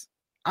parents.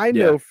 I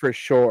know for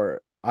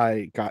sure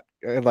I got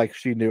like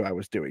she knew I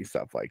was doing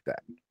stuff like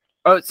that.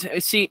 Oh,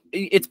 see,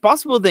 it's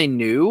possible they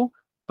knew,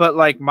 but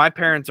like my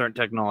parents aren't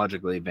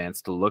technologically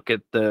advanced to look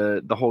at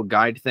the whole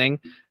guide thing,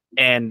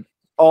 and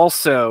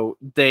also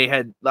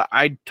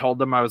I told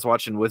them I was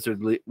watching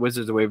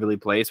Wizards of Waverly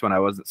Place when I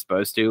wasn't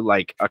supposed to,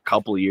 like a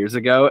couple years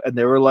ago, and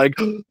they were like,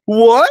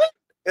 "What?"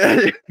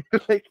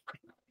 Like,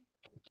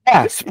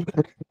 yes,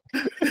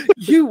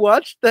 you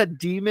watched that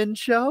demon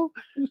show?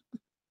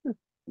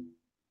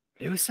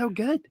 It was so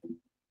good.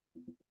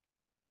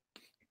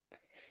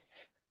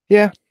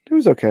 Yeah, it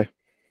was okay.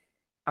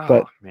 Oh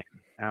but, man,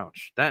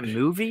 ouch! That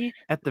movie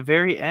at the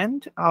very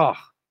end. Oh,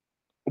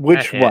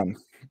 which one?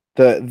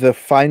 The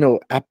final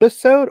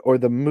episode or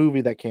the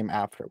movie that came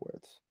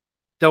afterwards?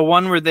 The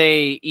one where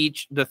the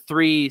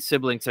three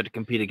siblings had to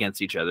compete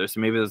against each other. So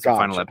maybe it was the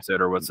final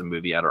episode or what's the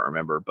movie? I don't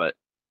remember, but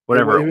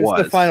whatever it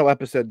was. The final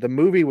episode. The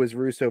movie was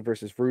Russo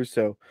versus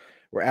Russo,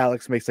 where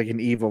Alex makes like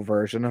an evil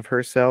version of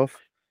herself.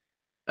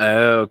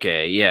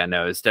 Okay, yeah,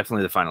 no, it's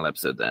definitely the final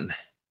episode then.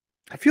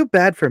 I feel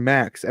bad for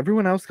Max.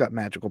 Everyone else got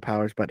magical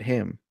powers but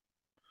him.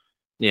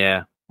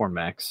 Yeah, or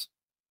Max.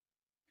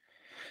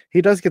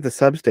 He does get the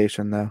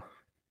substation though.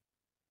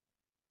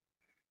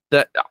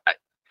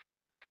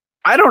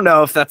 I don't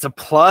know if that's a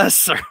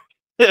plus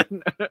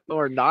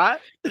or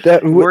not.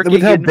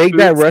 With how big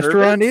that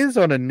restaurant is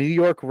on a New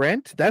York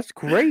rent, that's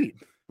great.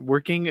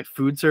 Working at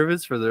food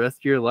service for the rest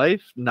of your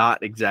life,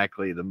 not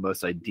exactly the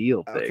most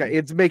ideal thing. Okay,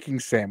 it's making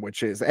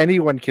sandwiches.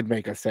 Anyone can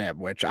make a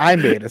sandwich. I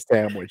made a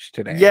sandwich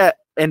today. Yeah,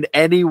 and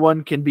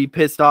anyone can be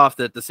pissed off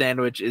that the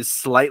sandwich is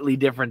slightly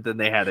different than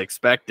they had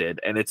expected,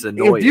 and it's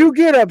annoying. If you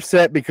get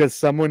upset because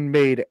someone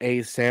made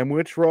a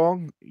sandwich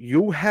wrong,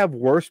 you have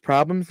worse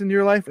problems in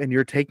your life, and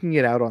you're taking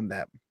it out on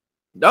them.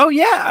 Oh,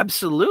 yeah,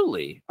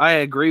 absolutely. I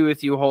agree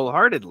with you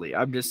wholeheartedly.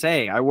 I'm just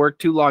saying, I work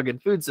too long in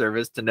food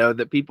service to know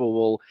that people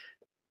will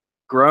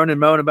groan and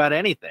moan about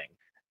anything.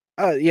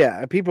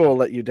 Yeah, people will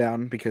let you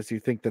down because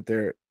you think that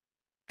they're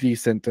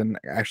decent and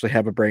actually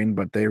have a brain,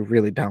 but they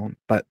really don't.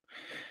 But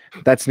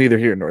that's neither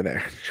here nor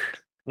there.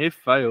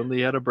 If I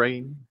only had a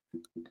brain.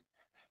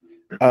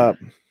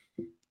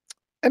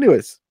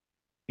 Anyways,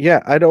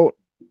 yeah, I don't.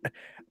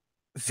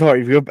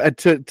 Sorry,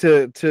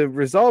 to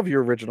resolve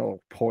your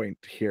original point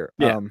here.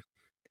 Yeah.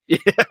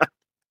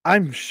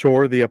 I'm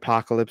sure the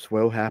apocalypse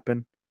will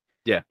happen.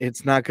 Yeah,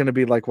 it's not going to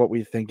be like what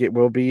we think it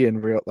will be in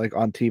real, like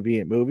on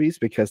TV and movies,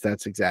 because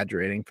that's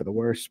exaggerating for the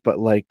worst. But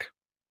like,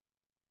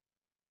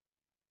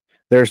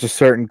 there's a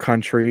certain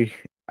country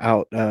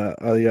out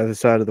on the other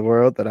side of the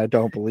world that I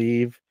don't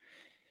believe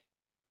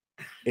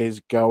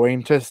is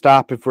going to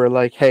stop if we're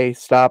like, hey,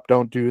 stop,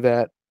 don't do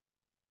that.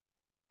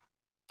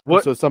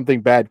 So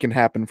something bad can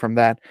happen from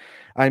that.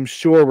 I'm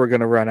sure we're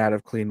going to run out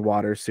of clean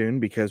water soon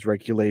because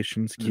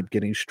regulations keep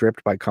getting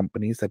stripped by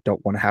companies that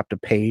don't want to have to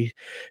pay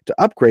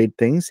to upgrade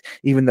things,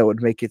 even though it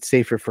would make it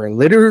safer for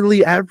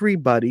literally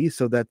everybody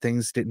so that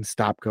things didn't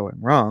stop going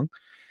wrong.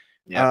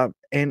 Yeah.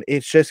 And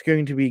it's just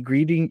going to be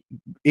greedy.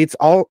 It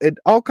all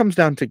comes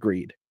down to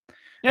greed.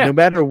 Yeah. No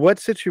matter what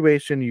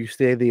situation you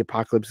say the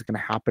apocalypse is going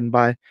to happen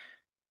by,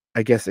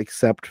 I guess,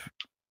 except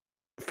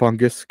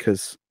fungus,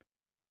 because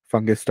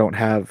fungus don't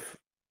have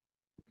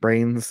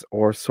brains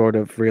or sort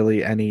of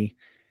really any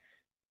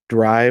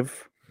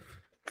drive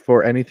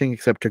for anything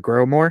except to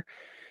grow more.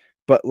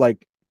 But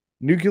like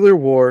nuclear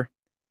war,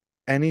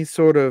 any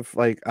sort of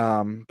like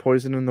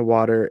poison in the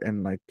water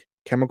and like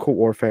chemical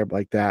warfare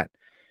like that,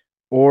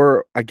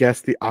 or I guess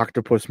the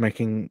octopus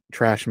making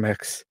trash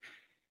mix,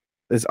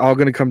 is all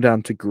going to come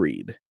down to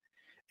greed.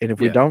 And if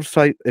we don't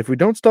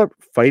start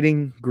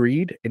fighting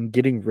greed and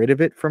getting rid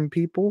of it from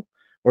people,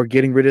 or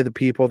getting rid of the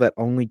people that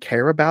only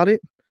care about it,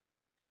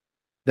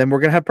 then we're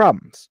going to have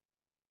problems.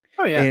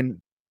 Oh, yeah.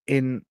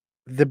 And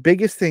the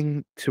biggest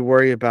thing to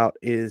worry about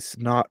is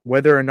not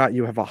whether or not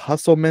you have a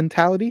hustle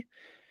mentality.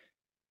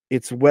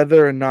 It's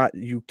whether or not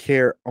you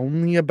care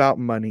only about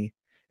money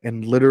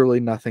and literally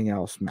nothing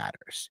else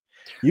matters.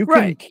 You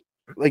can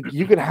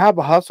you can have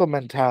a hustle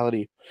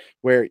mentality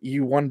where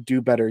you want to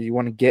do better, you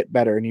want to get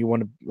better, and you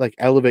want to like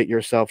elevate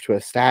yourself to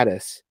a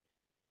status.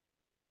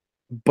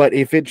 But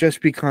if it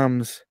just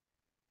becomes,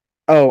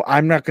 oh,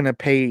 I'm not going to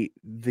pay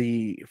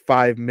the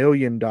 $5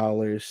 million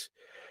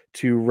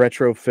to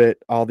retrofit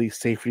all these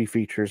safety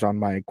features on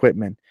my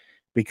equipment,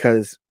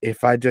 because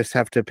if I just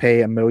have to pay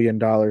 $1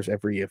 million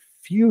every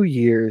few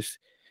years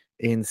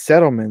in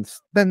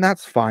settlements, then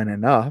that's fine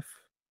enough.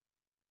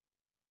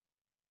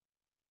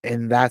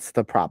 And that's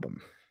the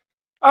problem.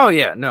 Oh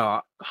yeah,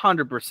 no,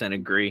 100%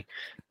 agree.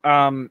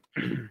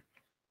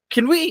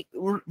 Can we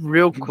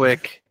real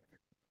quick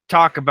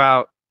talk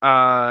about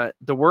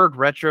the word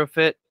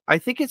retrofit? I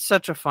think it's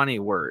such a funny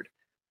word.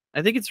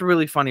 I think it's a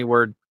really funny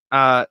word.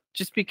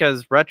 Just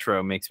because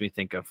retro makes me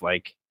think of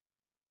like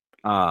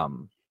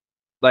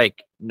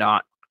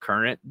not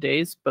current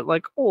days, but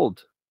like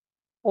old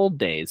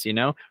days, you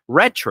know?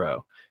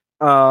 Retro.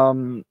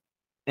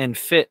 and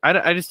fit.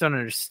 I just don't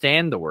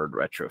understand the word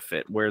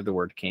retrofit, where the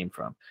word came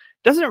from.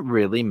 Doesn't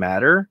really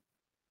matter.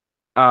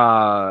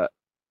 I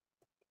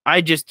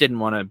just didn't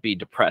want to be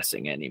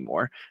depressing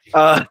anymore.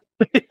 Hold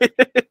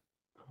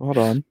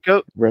on.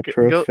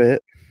 Retrofit.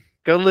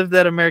 Go live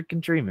that American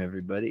dream,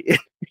 everybody.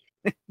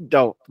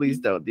 Please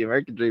don't. The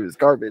American dream is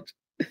garbage.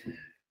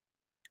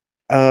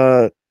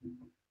 To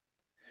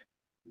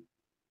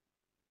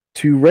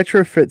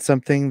retrofit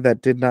something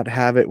that did not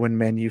have it when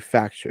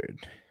manufactured.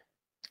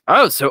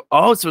 So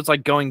it's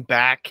like going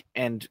back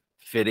and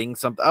fitting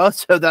something. Oh,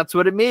 so that's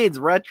what it means,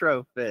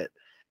 retrofit.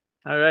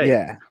 All right.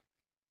 Yeah.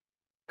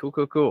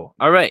 Cool.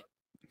 All right.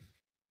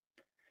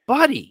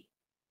 Buddy,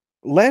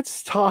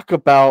 let's talk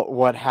about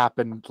what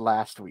happened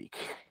last week.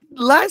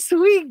 Last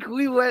week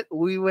we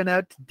went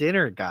out to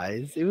dinner,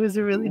 guys. It was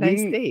a really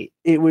nice date.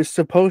 It was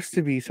supposed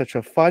to be such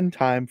a fun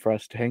time for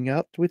us to hang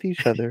out with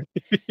each other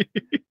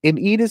and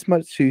eat as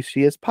much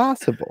sushi as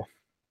possible.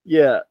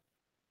 Yeah.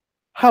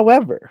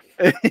 However,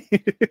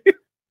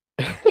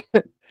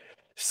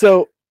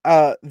 so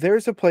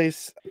there's a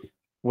place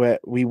where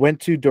we went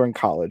to during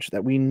college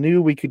that we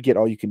knew we could get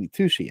all you can eat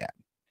sushi at.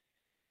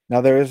 Now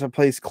there is a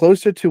place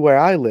closer to where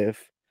I live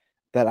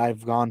that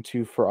I've gone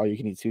to for all you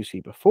can eat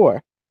sushi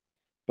before.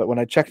 But when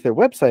I checked their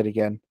website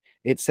again,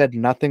 it said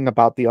nothing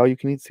about the all you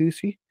can eat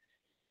sushi.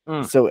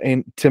 So,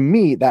 and to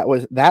me,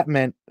 that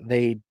meant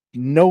they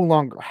no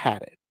longer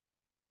had it.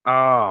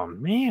 Oh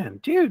man,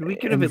 dude, we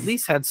could have at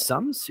least had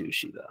some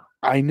sushi though.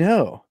 I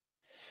know.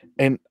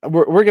 And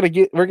we're gonna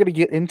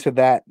get into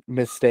that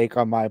mistake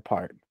on my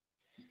part.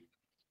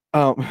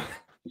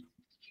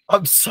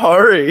 I'm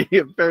sorry.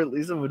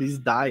 Apparently somebody's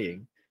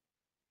dying.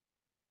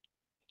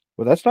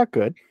 Well, that's not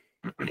good.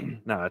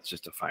 No, that's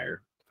just a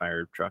fire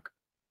truck.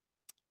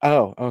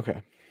 Oh,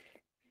 okay.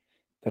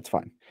 That's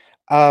fine.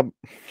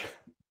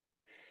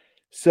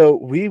 So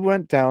we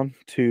went down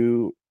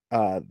to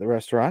the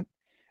restaurant,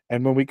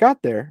 and when we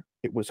got there,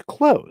 it was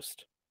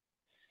closed.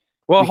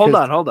 Well, hold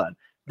on.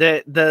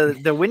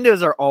 The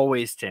windows are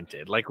always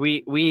tinted. Like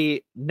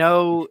we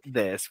know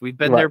this. We've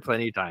been there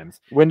plenty of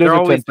times. Windows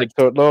are tinted,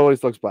 so it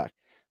always looks black.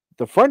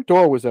 The front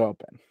door was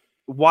open.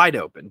 Wide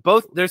open.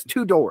 There's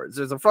two doors.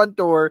 There's a front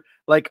door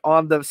like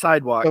on the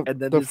sidewalk, and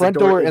then the front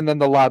door and then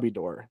the lobby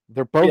door.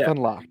 They're both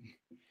unlocked.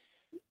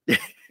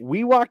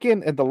 We walk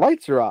in and the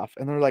lights are off,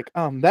 and they're like,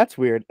 that's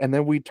weird. And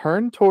then we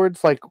turn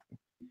towards like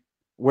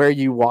where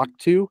you walk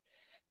to,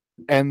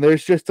 and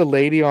there's just a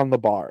lady on the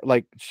bar.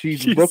 Like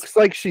looks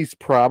like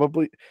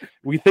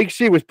we think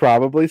she was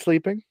probably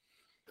sleeping.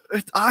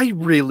 I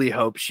really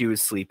hope she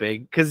was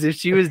sleeping, because if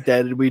she was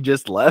dead and we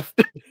just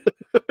left.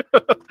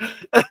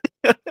 I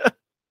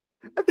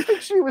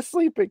think she was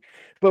sleeping,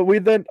 but we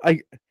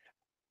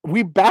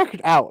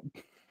backed out.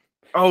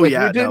 Oh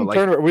yeah, we didn't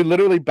turn her. We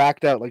literally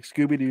backed out, like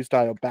Scooby-Doo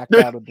style, backed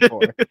out of the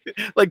door,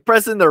 like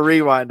pressing the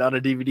rewind on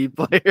a DVD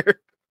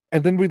player.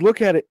 And then we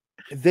look at it;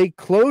 they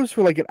closed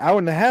for like an hour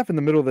and a half in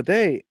the middle of the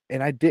day,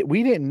 and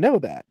we didn't know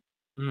that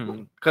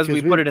because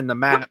we put it in the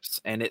maps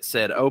and it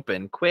said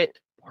open. Quit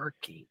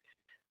working.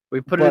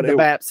 We put it in the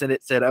maps and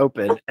it said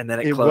open, and then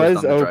it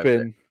closed. It was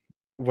open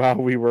while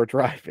we were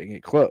driving.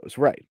 It closed,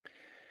 right?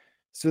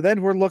 So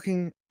then we're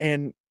looking,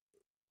 and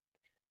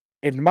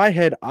in my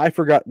head, I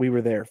forgot we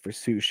were there for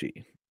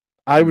sushi.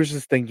 I was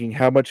just thinking,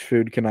 how much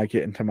food can I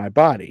get into my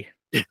body?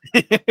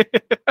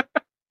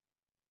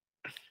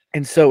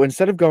 And so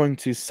instead of going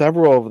to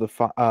several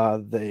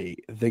of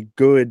the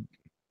good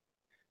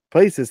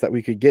places that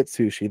we could get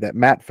sushi that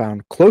Matt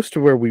found close to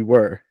where we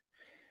were,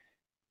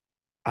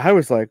 I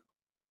was like,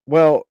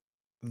 well,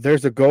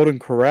 there's a Golden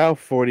Corral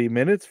 40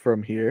 minutes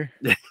from here.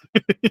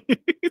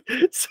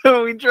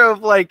 So we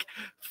drove like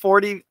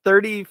 40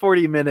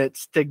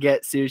 minutes to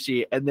get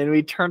sushi, and then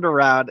we turned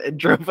around and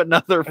drove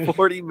another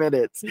 40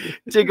 minutes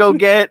to go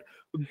get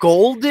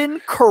Golden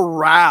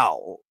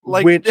Corral.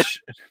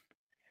 Which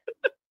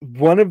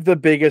one of the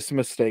biggest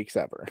mistakes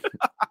ever.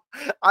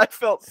 I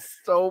felt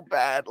so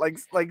bad, like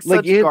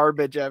such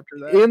garbage after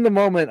that. In the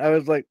moment, I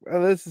was like,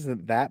 oh, this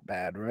isn't that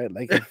bad, right?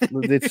 Like,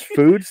 it's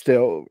food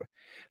still.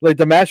 Like,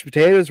 the mashed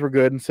potatoes were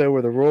good, and so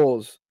were the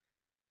rolls.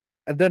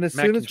 And then as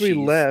soon as we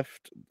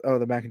left,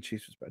 the mac and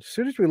cheese was bad. As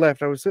soon as we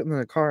left, I was sitting in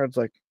the car. I was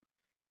like,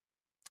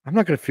 I'm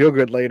not going to feel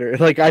good later.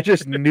 Like, I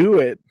just knew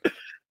it.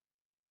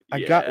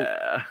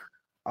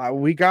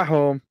 We got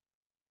home.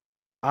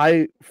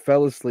 I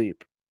fell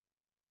asleep.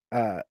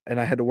 And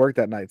I had to work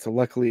that night. So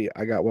luckily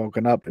I got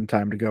woken up in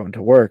time to go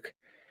into work.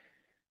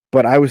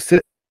 But I was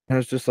sitting, I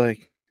was just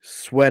like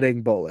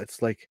sweating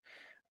bullets. Like,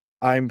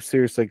 I'm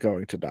seriously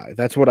going to die.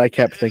 That's what I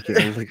kept thinking.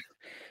 I was like,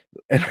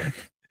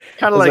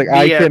 kind of like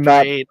me after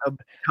I ate a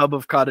tub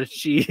of cottage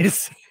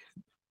cheese.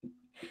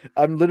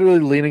 I'm literally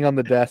leaning on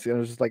the desk, and I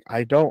was just like,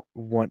 I don't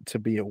want to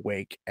be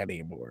awake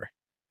anymore.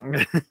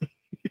 The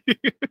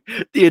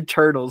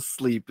eternal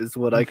sleep is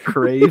what I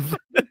crave.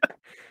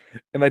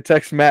 And I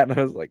text Matt, and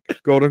I was like,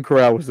 Golden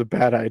Corral was a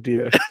bad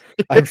idea.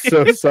 I'm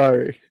so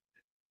sorry.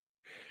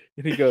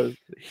 And he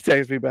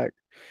texts me back,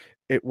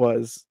 it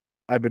was.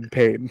 I'm in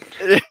pain.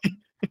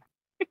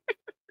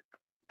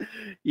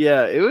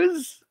 Yeah, it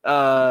was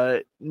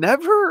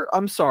never.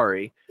 I'm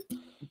sorry.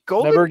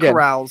 Golden again.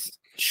 Corrals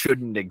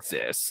shouldn't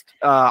exist.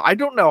 I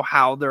don't know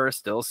how there are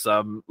still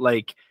some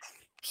like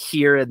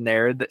here and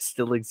there that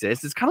still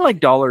exist. It's kind of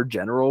like Dollar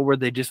General where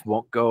they just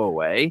won't go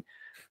away.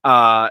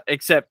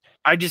 Except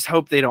I just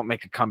hope they don't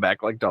make a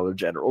comeback like Dollar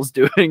General's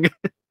doing.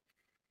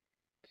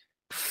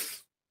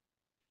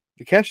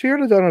 The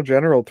cashier at Dollar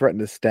General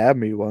threatened to stab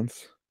me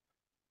once.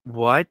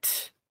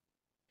 What?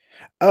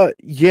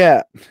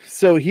 Yeah.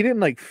 So he didn't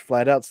like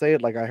flat out say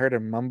it. Like I heard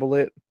him mumble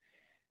it,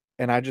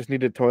 and I just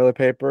needed toilet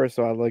paper,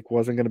 so I like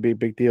wasn't gonna be a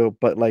big deal.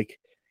 But like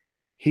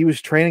he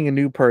was training a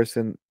new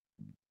person.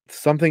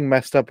 Something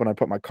messed up when I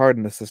put my card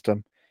in the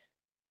system.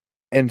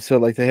 And so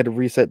like they had to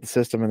reset the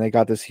system and they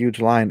got this huge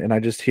line and I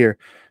just hear,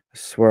 I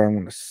swear I'm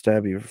gonna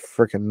stab you with a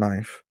freaking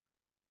knife.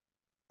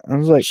 I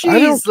was like, I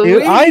don't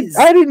care. I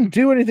didn't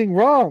do anything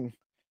wrong.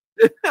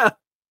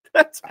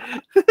 That's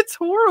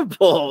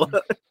horrible.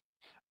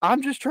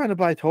 I'm just trying to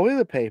buy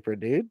toilet paper,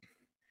 dude.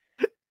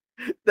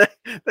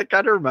 That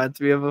kind of reminds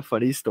me of a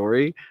funny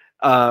story.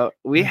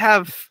 We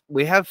have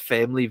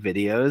family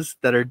videos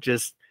that are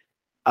just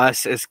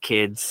us as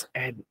kids,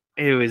 and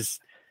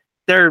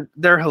they're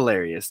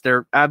hilarious.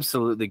 They're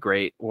absolutely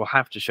great. We'll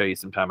have to show you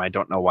sometime. I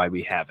don't know why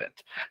we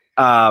haven't.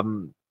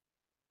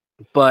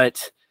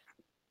 But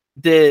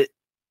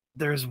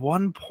there's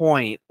one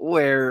point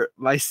where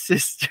my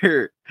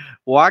sister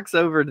walks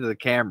over to the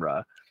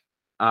camera,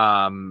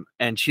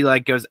 and she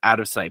like goes out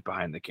of sight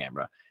behind the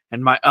camera.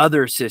 And my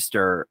other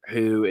sister,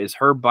 who is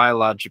her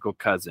biological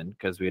cousin,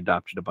 because we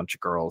adopted a bunch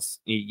of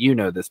girls, you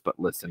know this, but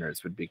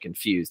listeners would be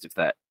confused if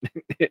that,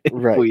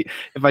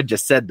 if I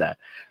just said that,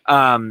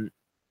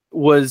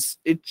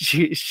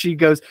 she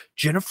goes,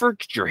 Jennifer,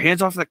 get your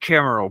hands off that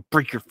camera, or I'll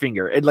break your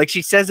finger. And like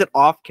she says it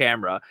off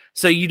camera,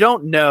 so you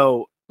don't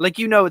know, like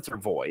it's her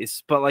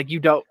voice, but like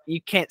you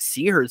can't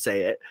see her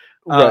say it.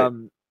 Right.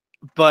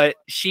 But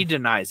she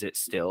denies it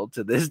still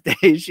to this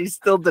day. She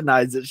still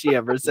denies that she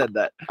ever said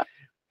that.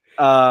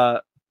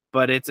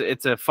 But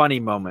it's a funny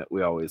moment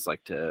we always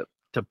like to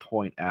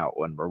point out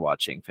when we're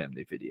watching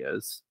family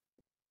videos.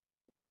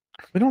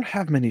 We don't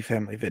have many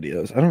family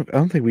videos. I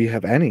don't think we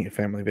have any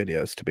family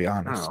videos, to be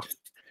honest.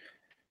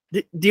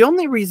 The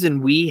only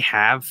reason we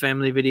have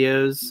family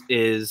videos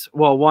is,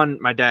 well,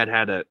 one, my dad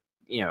had a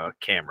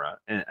camera,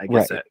 and I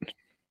guess that,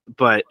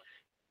 but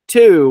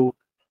two,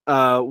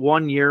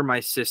 1 year my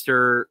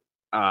sister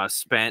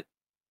spent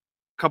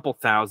a couple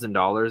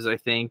 $1,000s, I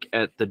think,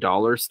 at the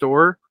dollar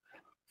store,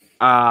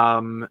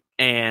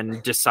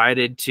 and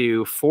decided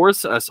to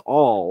force us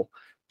all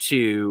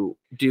to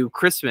do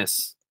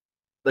Christmas,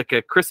 like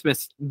a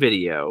Christmas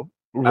video.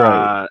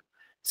 Right.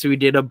 So we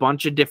did a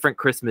bunch of different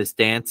Christmas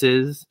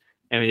dances,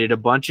 and we did a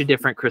bunch of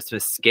different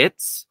Christmas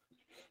skits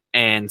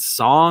and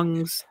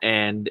songs,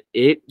 and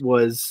it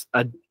was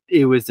a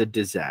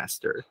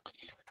disaster.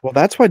 Well,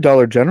 that's why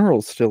Dollar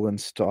General's still in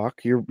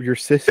stock. Your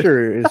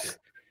sister is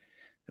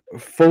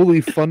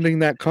fully funding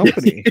that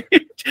company.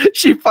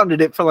 She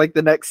funded it for like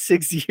the next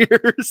 6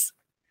 years.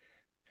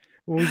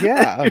 Well,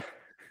 yeah.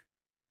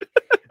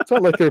 It's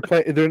not like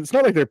it's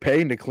not like they're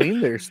paying to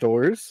clean their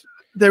stores.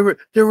 They were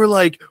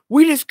like,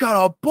 we just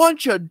got a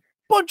bunch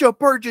of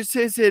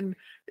purchases in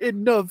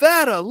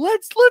Nevada.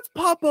 Let's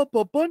pop up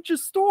a bunch of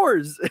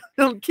stores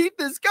and keep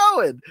this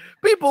going.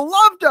 People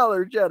love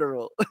Dollar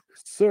General.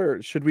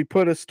 Sir, should we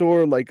put a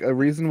store like a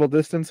reasonable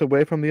distance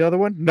away from the other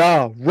one?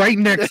 No, right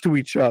next to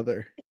each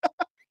other.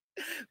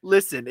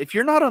 Listen, if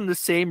you're not on the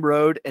same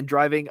road and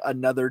driving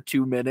another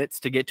 2 minutes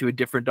to get to a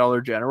different Dollar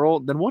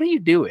General, then what are you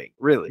doing,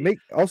 really?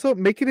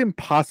 Make it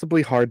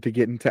impossibly hard to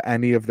get into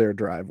any of their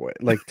driveway,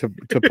 like to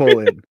pull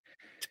in.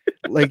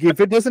 Like if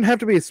it doesn't have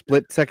to be a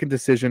split-second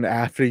decision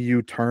after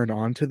you turn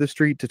onto the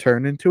street to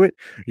turn into it,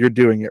 you're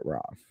doing it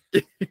wrong.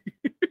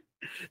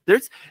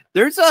 There's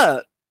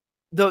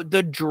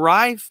the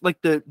drive,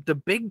 like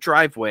the big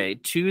driveway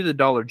to the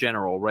Dollar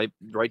General right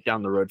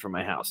down the road from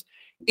my house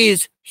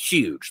is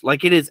huge.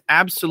 Like it is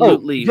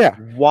absolutely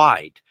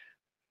wide.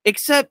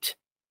 Except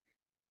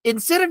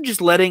instead of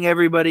just letting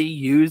everybody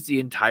use the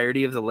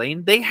entirety of the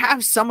lane, they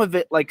have some of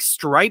it like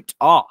striped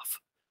off.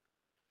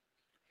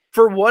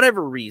 For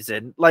whatever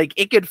reason, like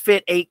it could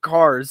fit 8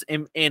 cars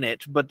in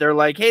it, but they're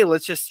like, hey,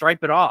 let's just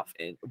stripe it off.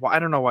 And, well, I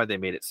don't know why they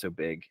made it so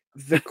big.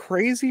 The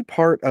crazy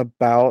part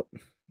about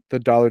the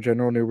Dollar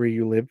General near where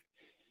you live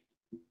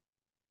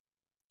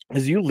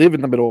is you live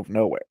in the middle of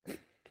nowhere.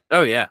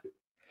 Oh, yeah.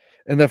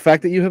 And the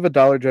fact that you have a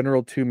Dollar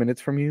General 2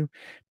 minutes from you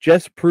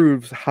just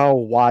proves how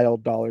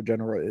wild Dollar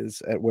General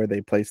is at where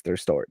they place their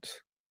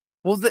stores.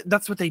 Well,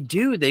 that's what they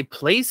do. They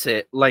place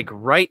it like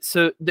right.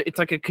 So it's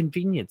like a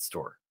convenience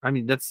store. I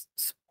mean, that's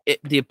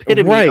the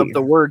epitome of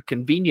the word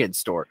convenience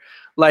store.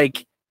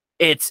 Like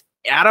it's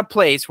at a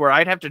place where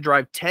I'd have to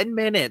drive 10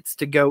 minutes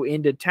to go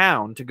into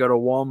town to go to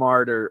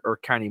Walmart or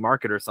County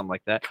Market or something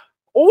like that.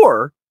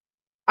 Or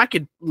I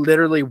could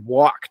literally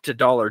walk to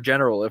Dollar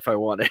General if I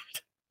wanted.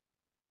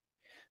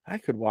 I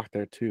could walk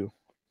there too.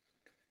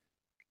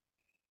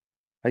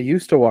 I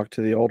used to walk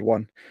to the old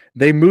one.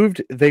 They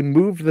moved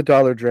the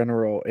Dollar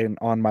General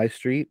on my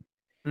street.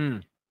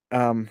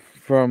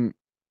 from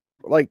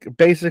like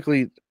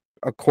basically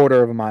a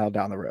quarter of a mile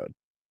down the road.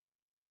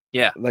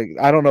 Yeah. Like,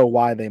 I don't know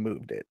why they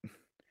moved it.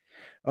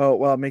 Oh,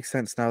 well, it makes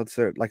sense now. It's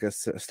like a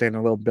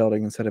standalone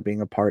building instead of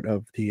being a part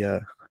of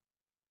the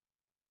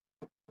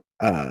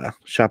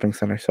shopping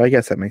center. So I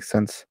guess that makes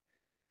sense.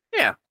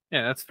 Yeah,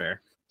 that's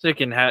fair. So it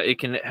can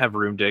have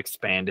room to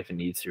expand if it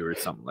needs to or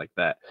something like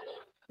that.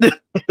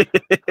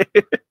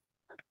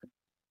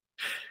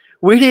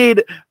 We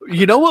need,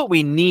 you know what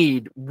we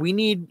need? We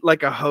need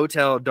like a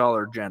hotel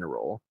Dollar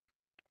General,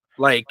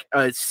 like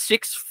a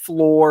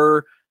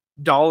 6th-floor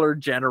Dollar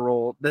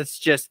General that's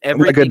just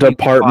everything. Like a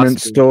department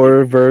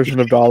store version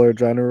of Dollar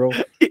General.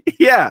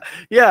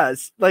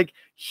 Yes, like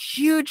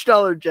huge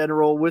Dollar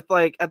General with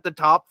like at the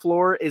top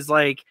floor is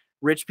like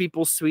rich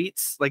people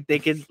suites, like they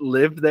can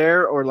live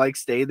there or like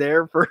stay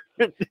there for.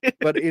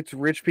 But it's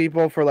rich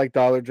people for like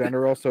Dollar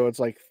General, so it's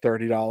like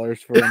 $30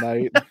 for a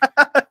night.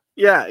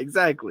 Yeah,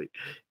 exactly.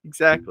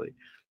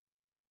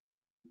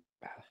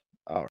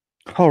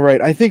 All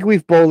right. I think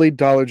we've bullied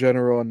Dollar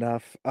General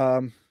enough.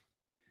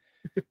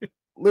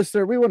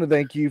 Listener, we want to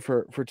thank you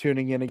for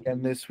tuning in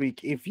again this week.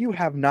 If you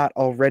have not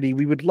already,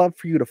 we would love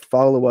for you to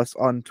follow us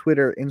on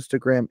Twitter,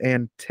 Instagram,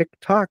 and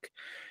TikTok.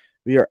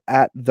 We are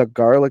at The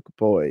Garlic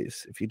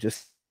Boys.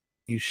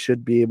 You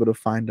should be able to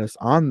find us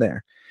on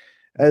there.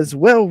 As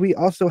well, we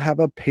also have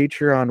a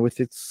Patreon with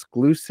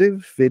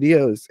exclusive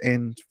videos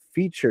and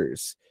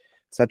features,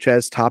 such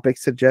as topic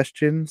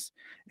suggestions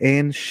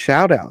and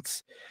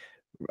shout-outs.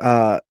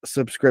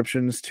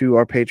 Subscriptions to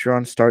our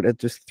Patreon start at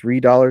just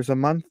 $3 a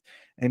month,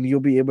 and you'll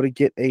be able to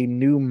get a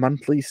new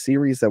monthly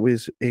series that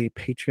was a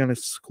Patreon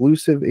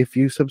exclusive if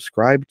you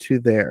subscribe to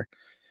there.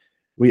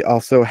 We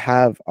also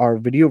have our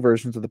video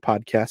versions of the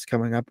podcast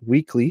coming up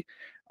weekly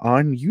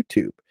on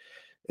YouTube.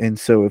 And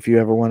so if you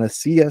ever want to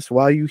see us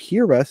while you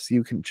hear us,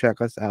 you can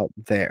check us out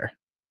there.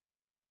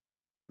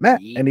 Matt,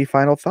 any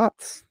final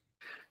thoughts?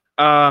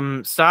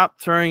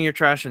 Stop throwing your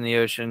trash in the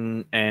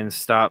ocean and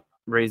stop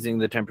raising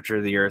the temperature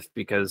of the earth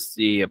because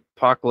the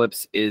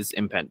apocalypse is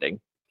impending.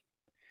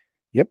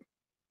 Yep.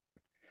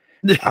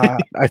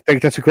 I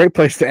think that's a great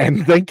place to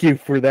end. Thank you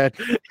for that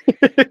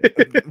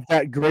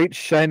great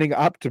shining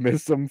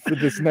optimism for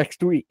this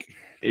next week.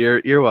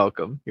 You're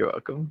welcome.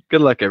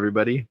 Good luck,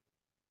 everybody.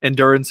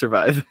 Endure and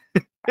survive.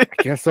 I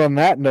guess on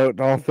that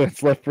note, all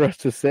that's left for us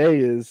to say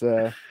is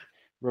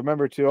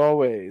remember to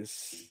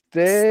always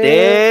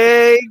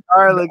stay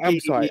garlicky. I'm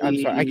sorry.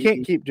 I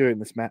can't keep doing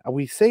this, Matt.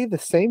 We say the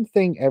same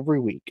thing every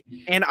week.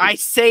 And I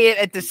say it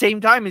at the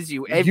same time as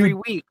you every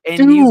week.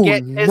 And you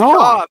get pissed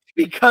off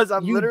because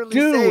I'm literally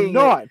saying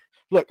it.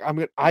 Look,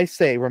 I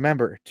say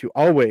remember to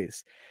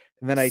always.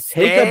 And then I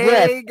take a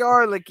breath.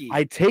 Garlicky.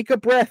 I take a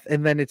breath,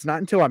 and then it's not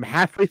until I'm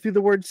halfway through the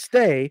word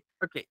stay.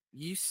 Okay,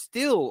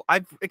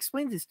 I've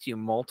explained this to you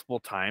multiple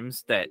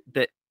times that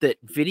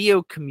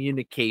video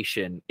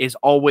communication is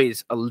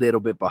always a little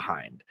bit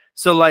behind.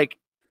 So like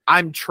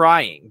I'm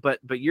trying, but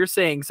you're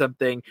saying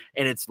something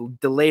and it's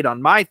delayed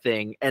on my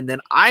thing, and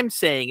then I'm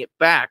saying it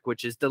back,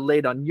 which is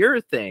delayed on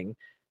your thing.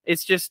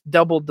 It's just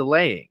double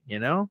delaying, you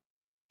know?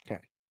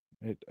 Okay.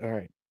 All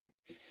right.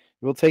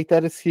 We'll take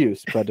that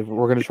excuse, but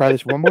we're going to try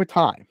this one more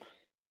time.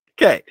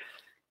 Okay.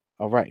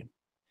 All right.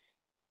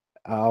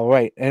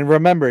 And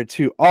remember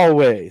to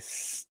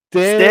always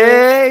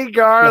stay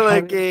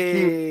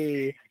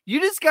garlicky. You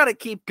just got to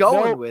keep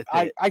going with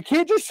it. I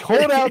can't just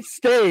hold out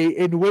stay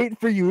and wait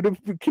for you to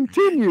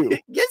continue.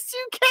 Yes,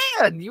 you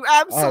can. You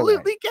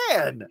absolutely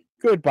can.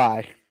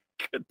 Goodbye.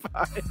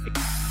 Goodbye.